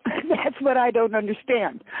 That's what I don't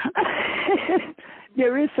understand.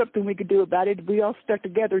 There is something we could do about it if we all stuck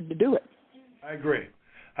together to do it. I agree.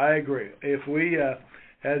 If we,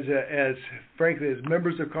 frankly, as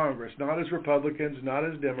members of Congress, not as Republicans, not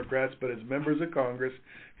as Democrats, but as members of Congress,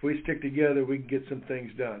 if we stick together, we can get some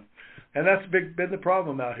things done. And that's been the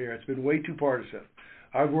problem out here. It's been way too partisan.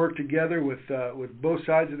 I've worked together with both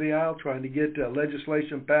sides of the aisle trying to get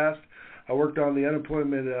legislation passed. I worked on the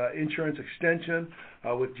unemployment insurance extension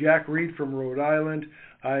with Jack Reed from Rhode Island.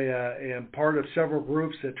 I am part of several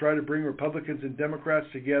groups that try to bring Republicans and Democrats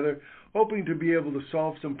together, hoping to be able to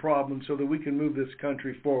solve some problems so that we can move this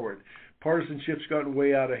country forward. Partisanship's gotten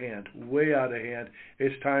way out of hand.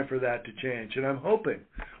 It's time for that to change. And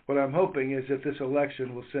what I'm hoping is that this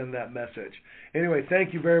election will send that message. Anyway,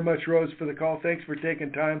 thank you very much, Rose, for the call. Thanks for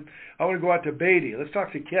taking time. I want to go out to Beatty. Let's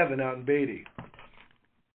talk to Kevin out in Beatty.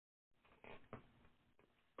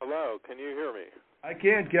 Hello, can you hear me? I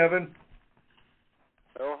can, Kevin.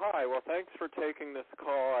 Oh, hi. Well, thanks for taking this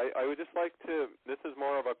call. I would just like to, this is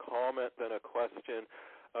more of a comment than a question.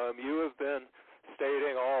 You have been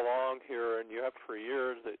stating all along here, and you have for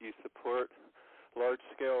years, that you support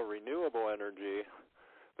large-scale renewable energy,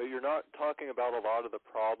 but you're not talking about a lot of the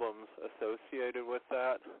problems associated with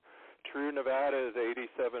that. true Nevada is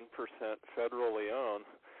 87% federally owned,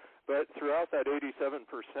 but throughout that 87%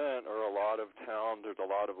 are a lot of towns, there's a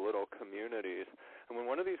lot of little communities. And when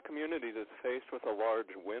one of these communities is faced with a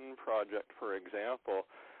large wind project, for example,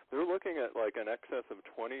 they're looking at like an excess of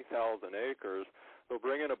 20,000 acres. They'll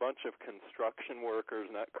bring in a bunch of construction workers,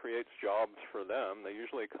 and that creates jobs for them. They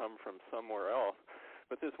usually come from somewhere else.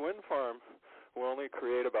 But this wind farm will only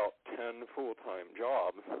create about 10 full-time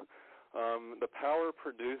jobs. The power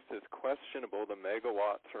produced is questionable. The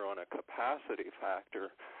megawatts are on a capacity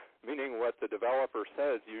factor, meaning what the developer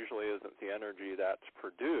says usually isn't the energy that's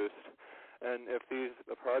produced. And if these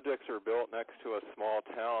projects are built next to a small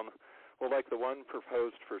town, well, like the one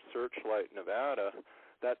proposed for Searchlight, Nevada,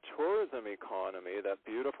 that tourism economy, that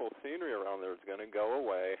beautiful scenery around there is going to go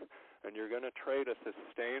away, and you're going to trade a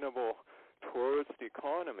sustainable tourist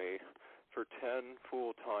economy for 10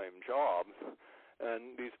 full-time jobs.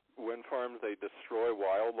 And these wind farms, they destroy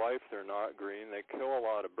wildlife. They're not green. They kill a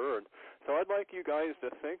lot of birds. So I'd like you guys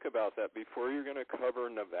to think about that before you're going to cover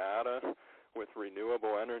Nevada with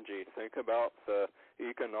renewable energy. Think about the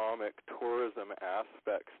economic tourism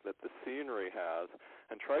aspects that the scenery has,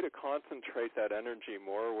 and try to concentrate that energy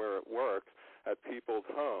more where it works, at people's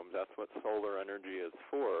homes. That's what solar energy is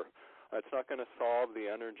for. It's not going to solve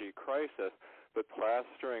the energy crisis, but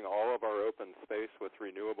plastering all of our open space with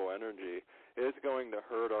renewable energy is going to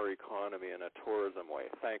hurt our economy in a tourism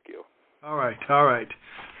way. Thank you. All right.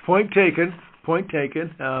 Point taken.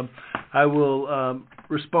 I will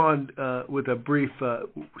respond with a brief,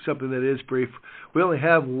 something that is brief. We only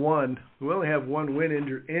have one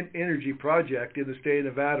wind energy project in the state of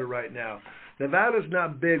Nevada right now. Nevada's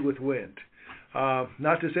not big with wind.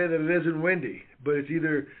 Not to say that it isn't windy, but it's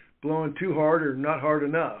either blowing too hard or not hard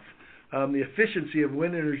enough. The efficiency of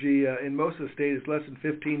wind energy in most of the state is less than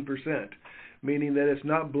 15%, meaning that it's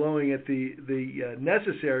not blowing at the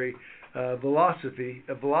necessary velocity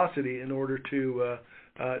in order to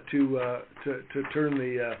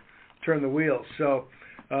turn the wheels. So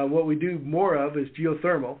what we do more of is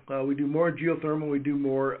geothermal. We do more geothermal. We do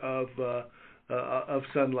more of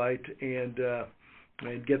sunlight and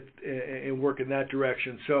work in that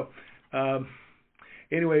direction. So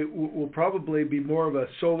anyway, we'll probably be more of a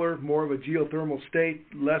solar, more of a geothermal state,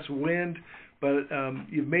 less wind. But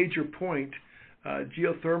you've made your point.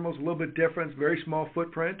 Geothermal is a little bit different, very small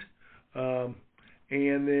footprint.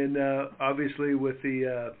 And then obviously with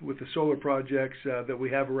the solar projects that we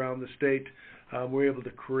have around the state, we're able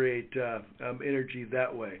to create energy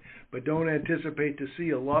that way. But don't anticipate to see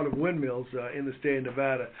a lot of windmills in the state of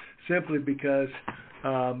Nevada, simply because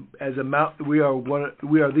we are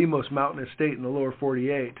the most mountainous state in the lower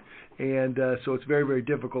 48, and so it's very, very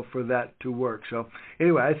difficult for that to work. So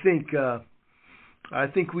anyway, I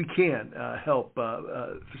think we can help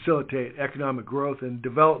facilitate economic growth and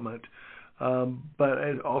development.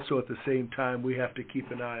 But also at the same time, we have to keep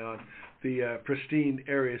an eye on the pristine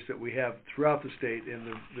areas that we have throughout the state and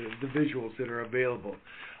the visuals that are available.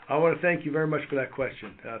 I want to thank you very much for that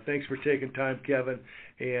question. Thanks for taking time, Kevin,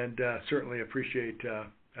 and certainly appreciate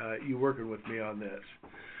you working with me on this.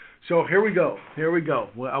 So here we go.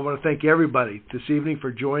 Well, I want to thank everybody this evening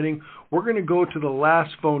for joining. We're going to go to the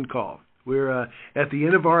last phone call. We're at the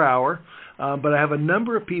end of our hour, but I have a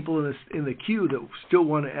number of people in the queue that still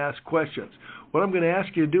want to ask questions. What I'm going to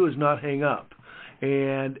ask you to do is not hang up.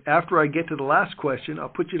 And after I get to the last question, I'll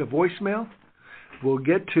put you to voicemail. We'll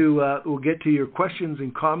get to your questions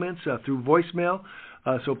and comments through voicemail.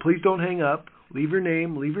 So please don't hang up. Leave your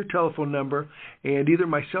name, leave your telephone number, and either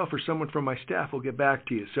myself or someone from my staff will get back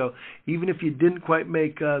to you. So even if you didn't quite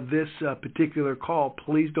make this particular call,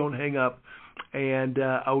 please don't hang up. And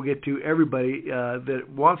I will get to everybody that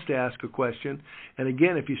wants to ask a question. And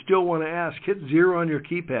again, if you still want to ask, hit 0 on your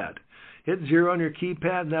keypad. Hit 0 on your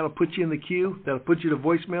keypad, and that'll put you in the queue. That'll put you to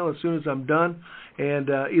voicemail as soon as I'm done. And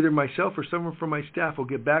either myself or someone from my staff will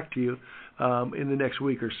get back to you in the next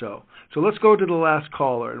week or so. So let's go to the last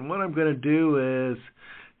caller. And what I'm going to do is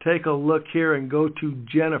take a look here and go to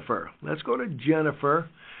Jennifer. Let's go to Jennifer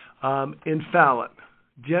in Fallon.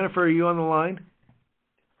 Jennifer, are you on the line?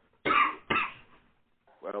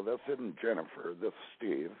 Well, this isn't Jennifer. This is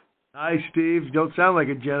Steve. Hi, Steve. You don't sound like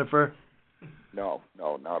it, Jennifer. No,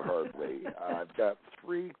 not hardly. I've got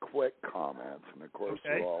 3 quick comments, and of course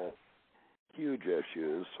they're all huge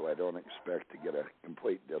issues, so I don't expect to get a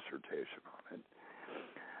complete dissertation on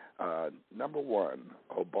it. Number 1,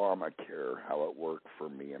 Obamacare, how it worked for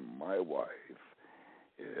me and my wife,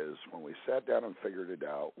 is when we sat down and figured it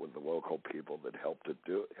out with the local people that helped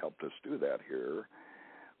us do that here,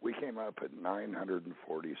 we came up at $947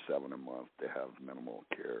 a month to have minimal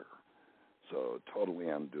care. So totally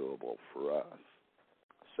undoable for us.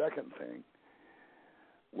 second thing,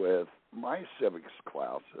 with my civics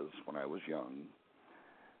classes when I was young,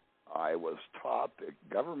 I was taught that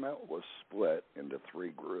government was split into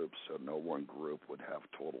three groups so no one group would have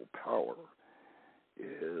total power.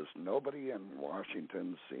 Is nobody in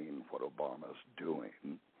Washington seeing what Obama's doing?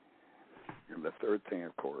 And the third thing,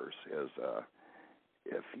 of course, is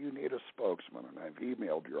if you need a spokesman, and I've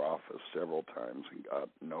emailed your office several times and got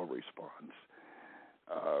no response,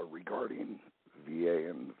 regarding VA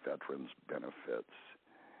and veterans benefits,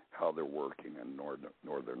 how they're working in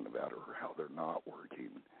northern Nevada or how they're not working.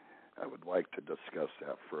 I would like to discuss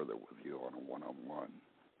that further with you on a one-on-one.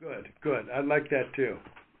 Good. I'd like that too.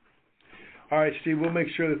 All right, Steve, we'll make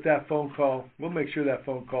sure that phone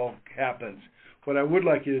call happens. What I would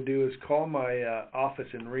like you to do is call my office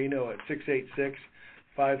in Reno at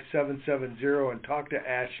 686-5770 and talk to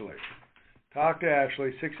Ashley. Talk to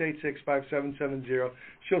Ashley, 686-5770.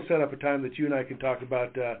 She'll set up a time that you and I can talk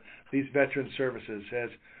about these veteran services. As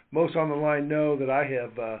most on the line know, that I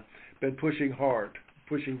have been pushing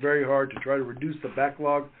very hard to try to reduce the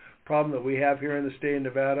backlog problem that we have here in the state of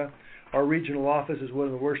Nevada. Our regional office is one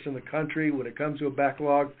of the worst in the country when it comes to a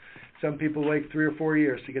backlog. Some people wait 3 or 4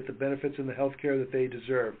 years to get the benefits and the health care that they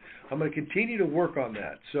deserve. I'm going to continue to work on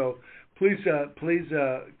that. So please,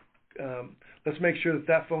 let's make sure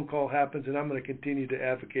that phone call happens, and I'm going to continue to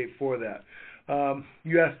advocate for that.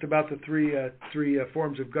 You asked about the three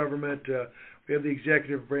forms of government. We have the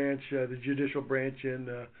executive branch, the judicial branch, and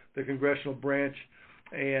the congressional branch.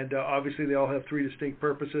 And obviously they all have three distinct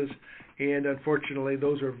purposes, and unfortunately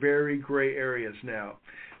those are very gray areas now.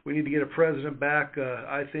 We need to get a president back,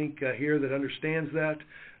 I think, here that understands that.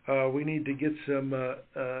 We need to get some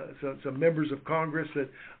members of Congress that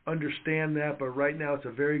understand that, but right now it's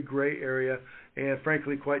a very gray area and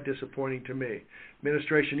frankly quite disappointing to me.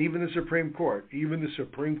 Administration, even the Supreme Court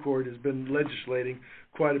has been legislating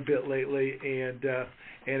quite a bit lately, and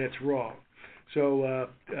it's wrong. So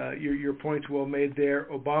your point's well made there.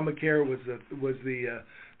 Obamacare was the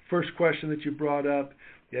first question that you brought up.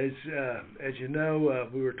 As you know,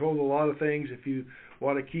 we were told a lot of things. If you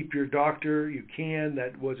want to keep your doctor, you can.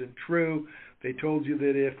 That wasn't true. They told you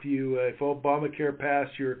that if Obamacare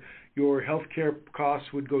passed, your health care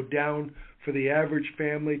costs would go down for the average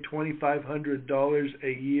family $2,500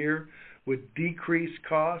 a year, would decrease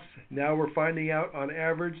costs. Now we're finding out on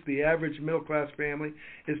average, the average middle-class family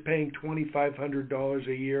is paying $2,500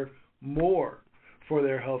 a year more for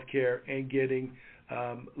their health care and getting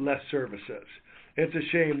less services. It's a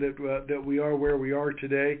shame that we are where we are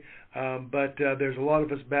today, but there's a lot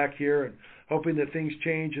of us back here and hoping that things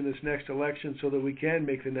change in this next election so that we can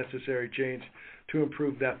make the necessary change to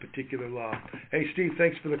improve that particular law. Hey, Steve,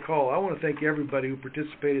 thanks for the call. I want to thank everybody who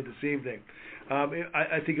participated this evening.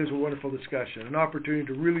 I think it was a wonderful discussion, an opportunity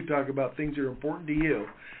to really talk about things that are important to you.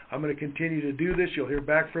 I'm going to continue to do this. You'll hear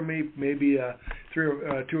back from me maybe 2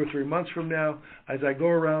 or 3 months from now as I go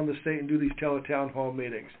around the state and do these tele-town hall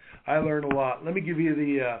meetings. I learn a lot. Let me give you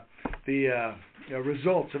the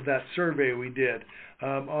results of that survey we did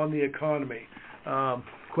on the economy.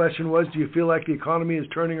 Question was, do you feel like the economy is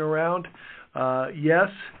turning around? Yes.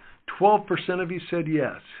 12% of you said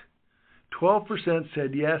yes. 12%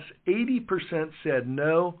 said yes, 80% said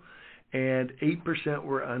no, and 8%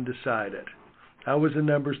 were undecided. That was the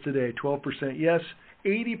numbers today. 12% yes,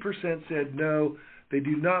 80% said no, they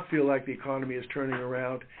do not feel like the economy is turning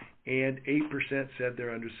around, and 8% said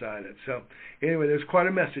they're undecided. So anyway, there's quite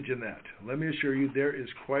a message in that. Let me assure you, there is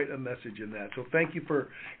quite a message in that. So thank you for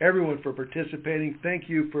everyone for participating. Thank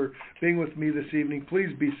you for being with me this evening. Please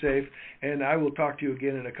be safe, and I will talk to you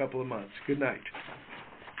again in a couple of months. Good night.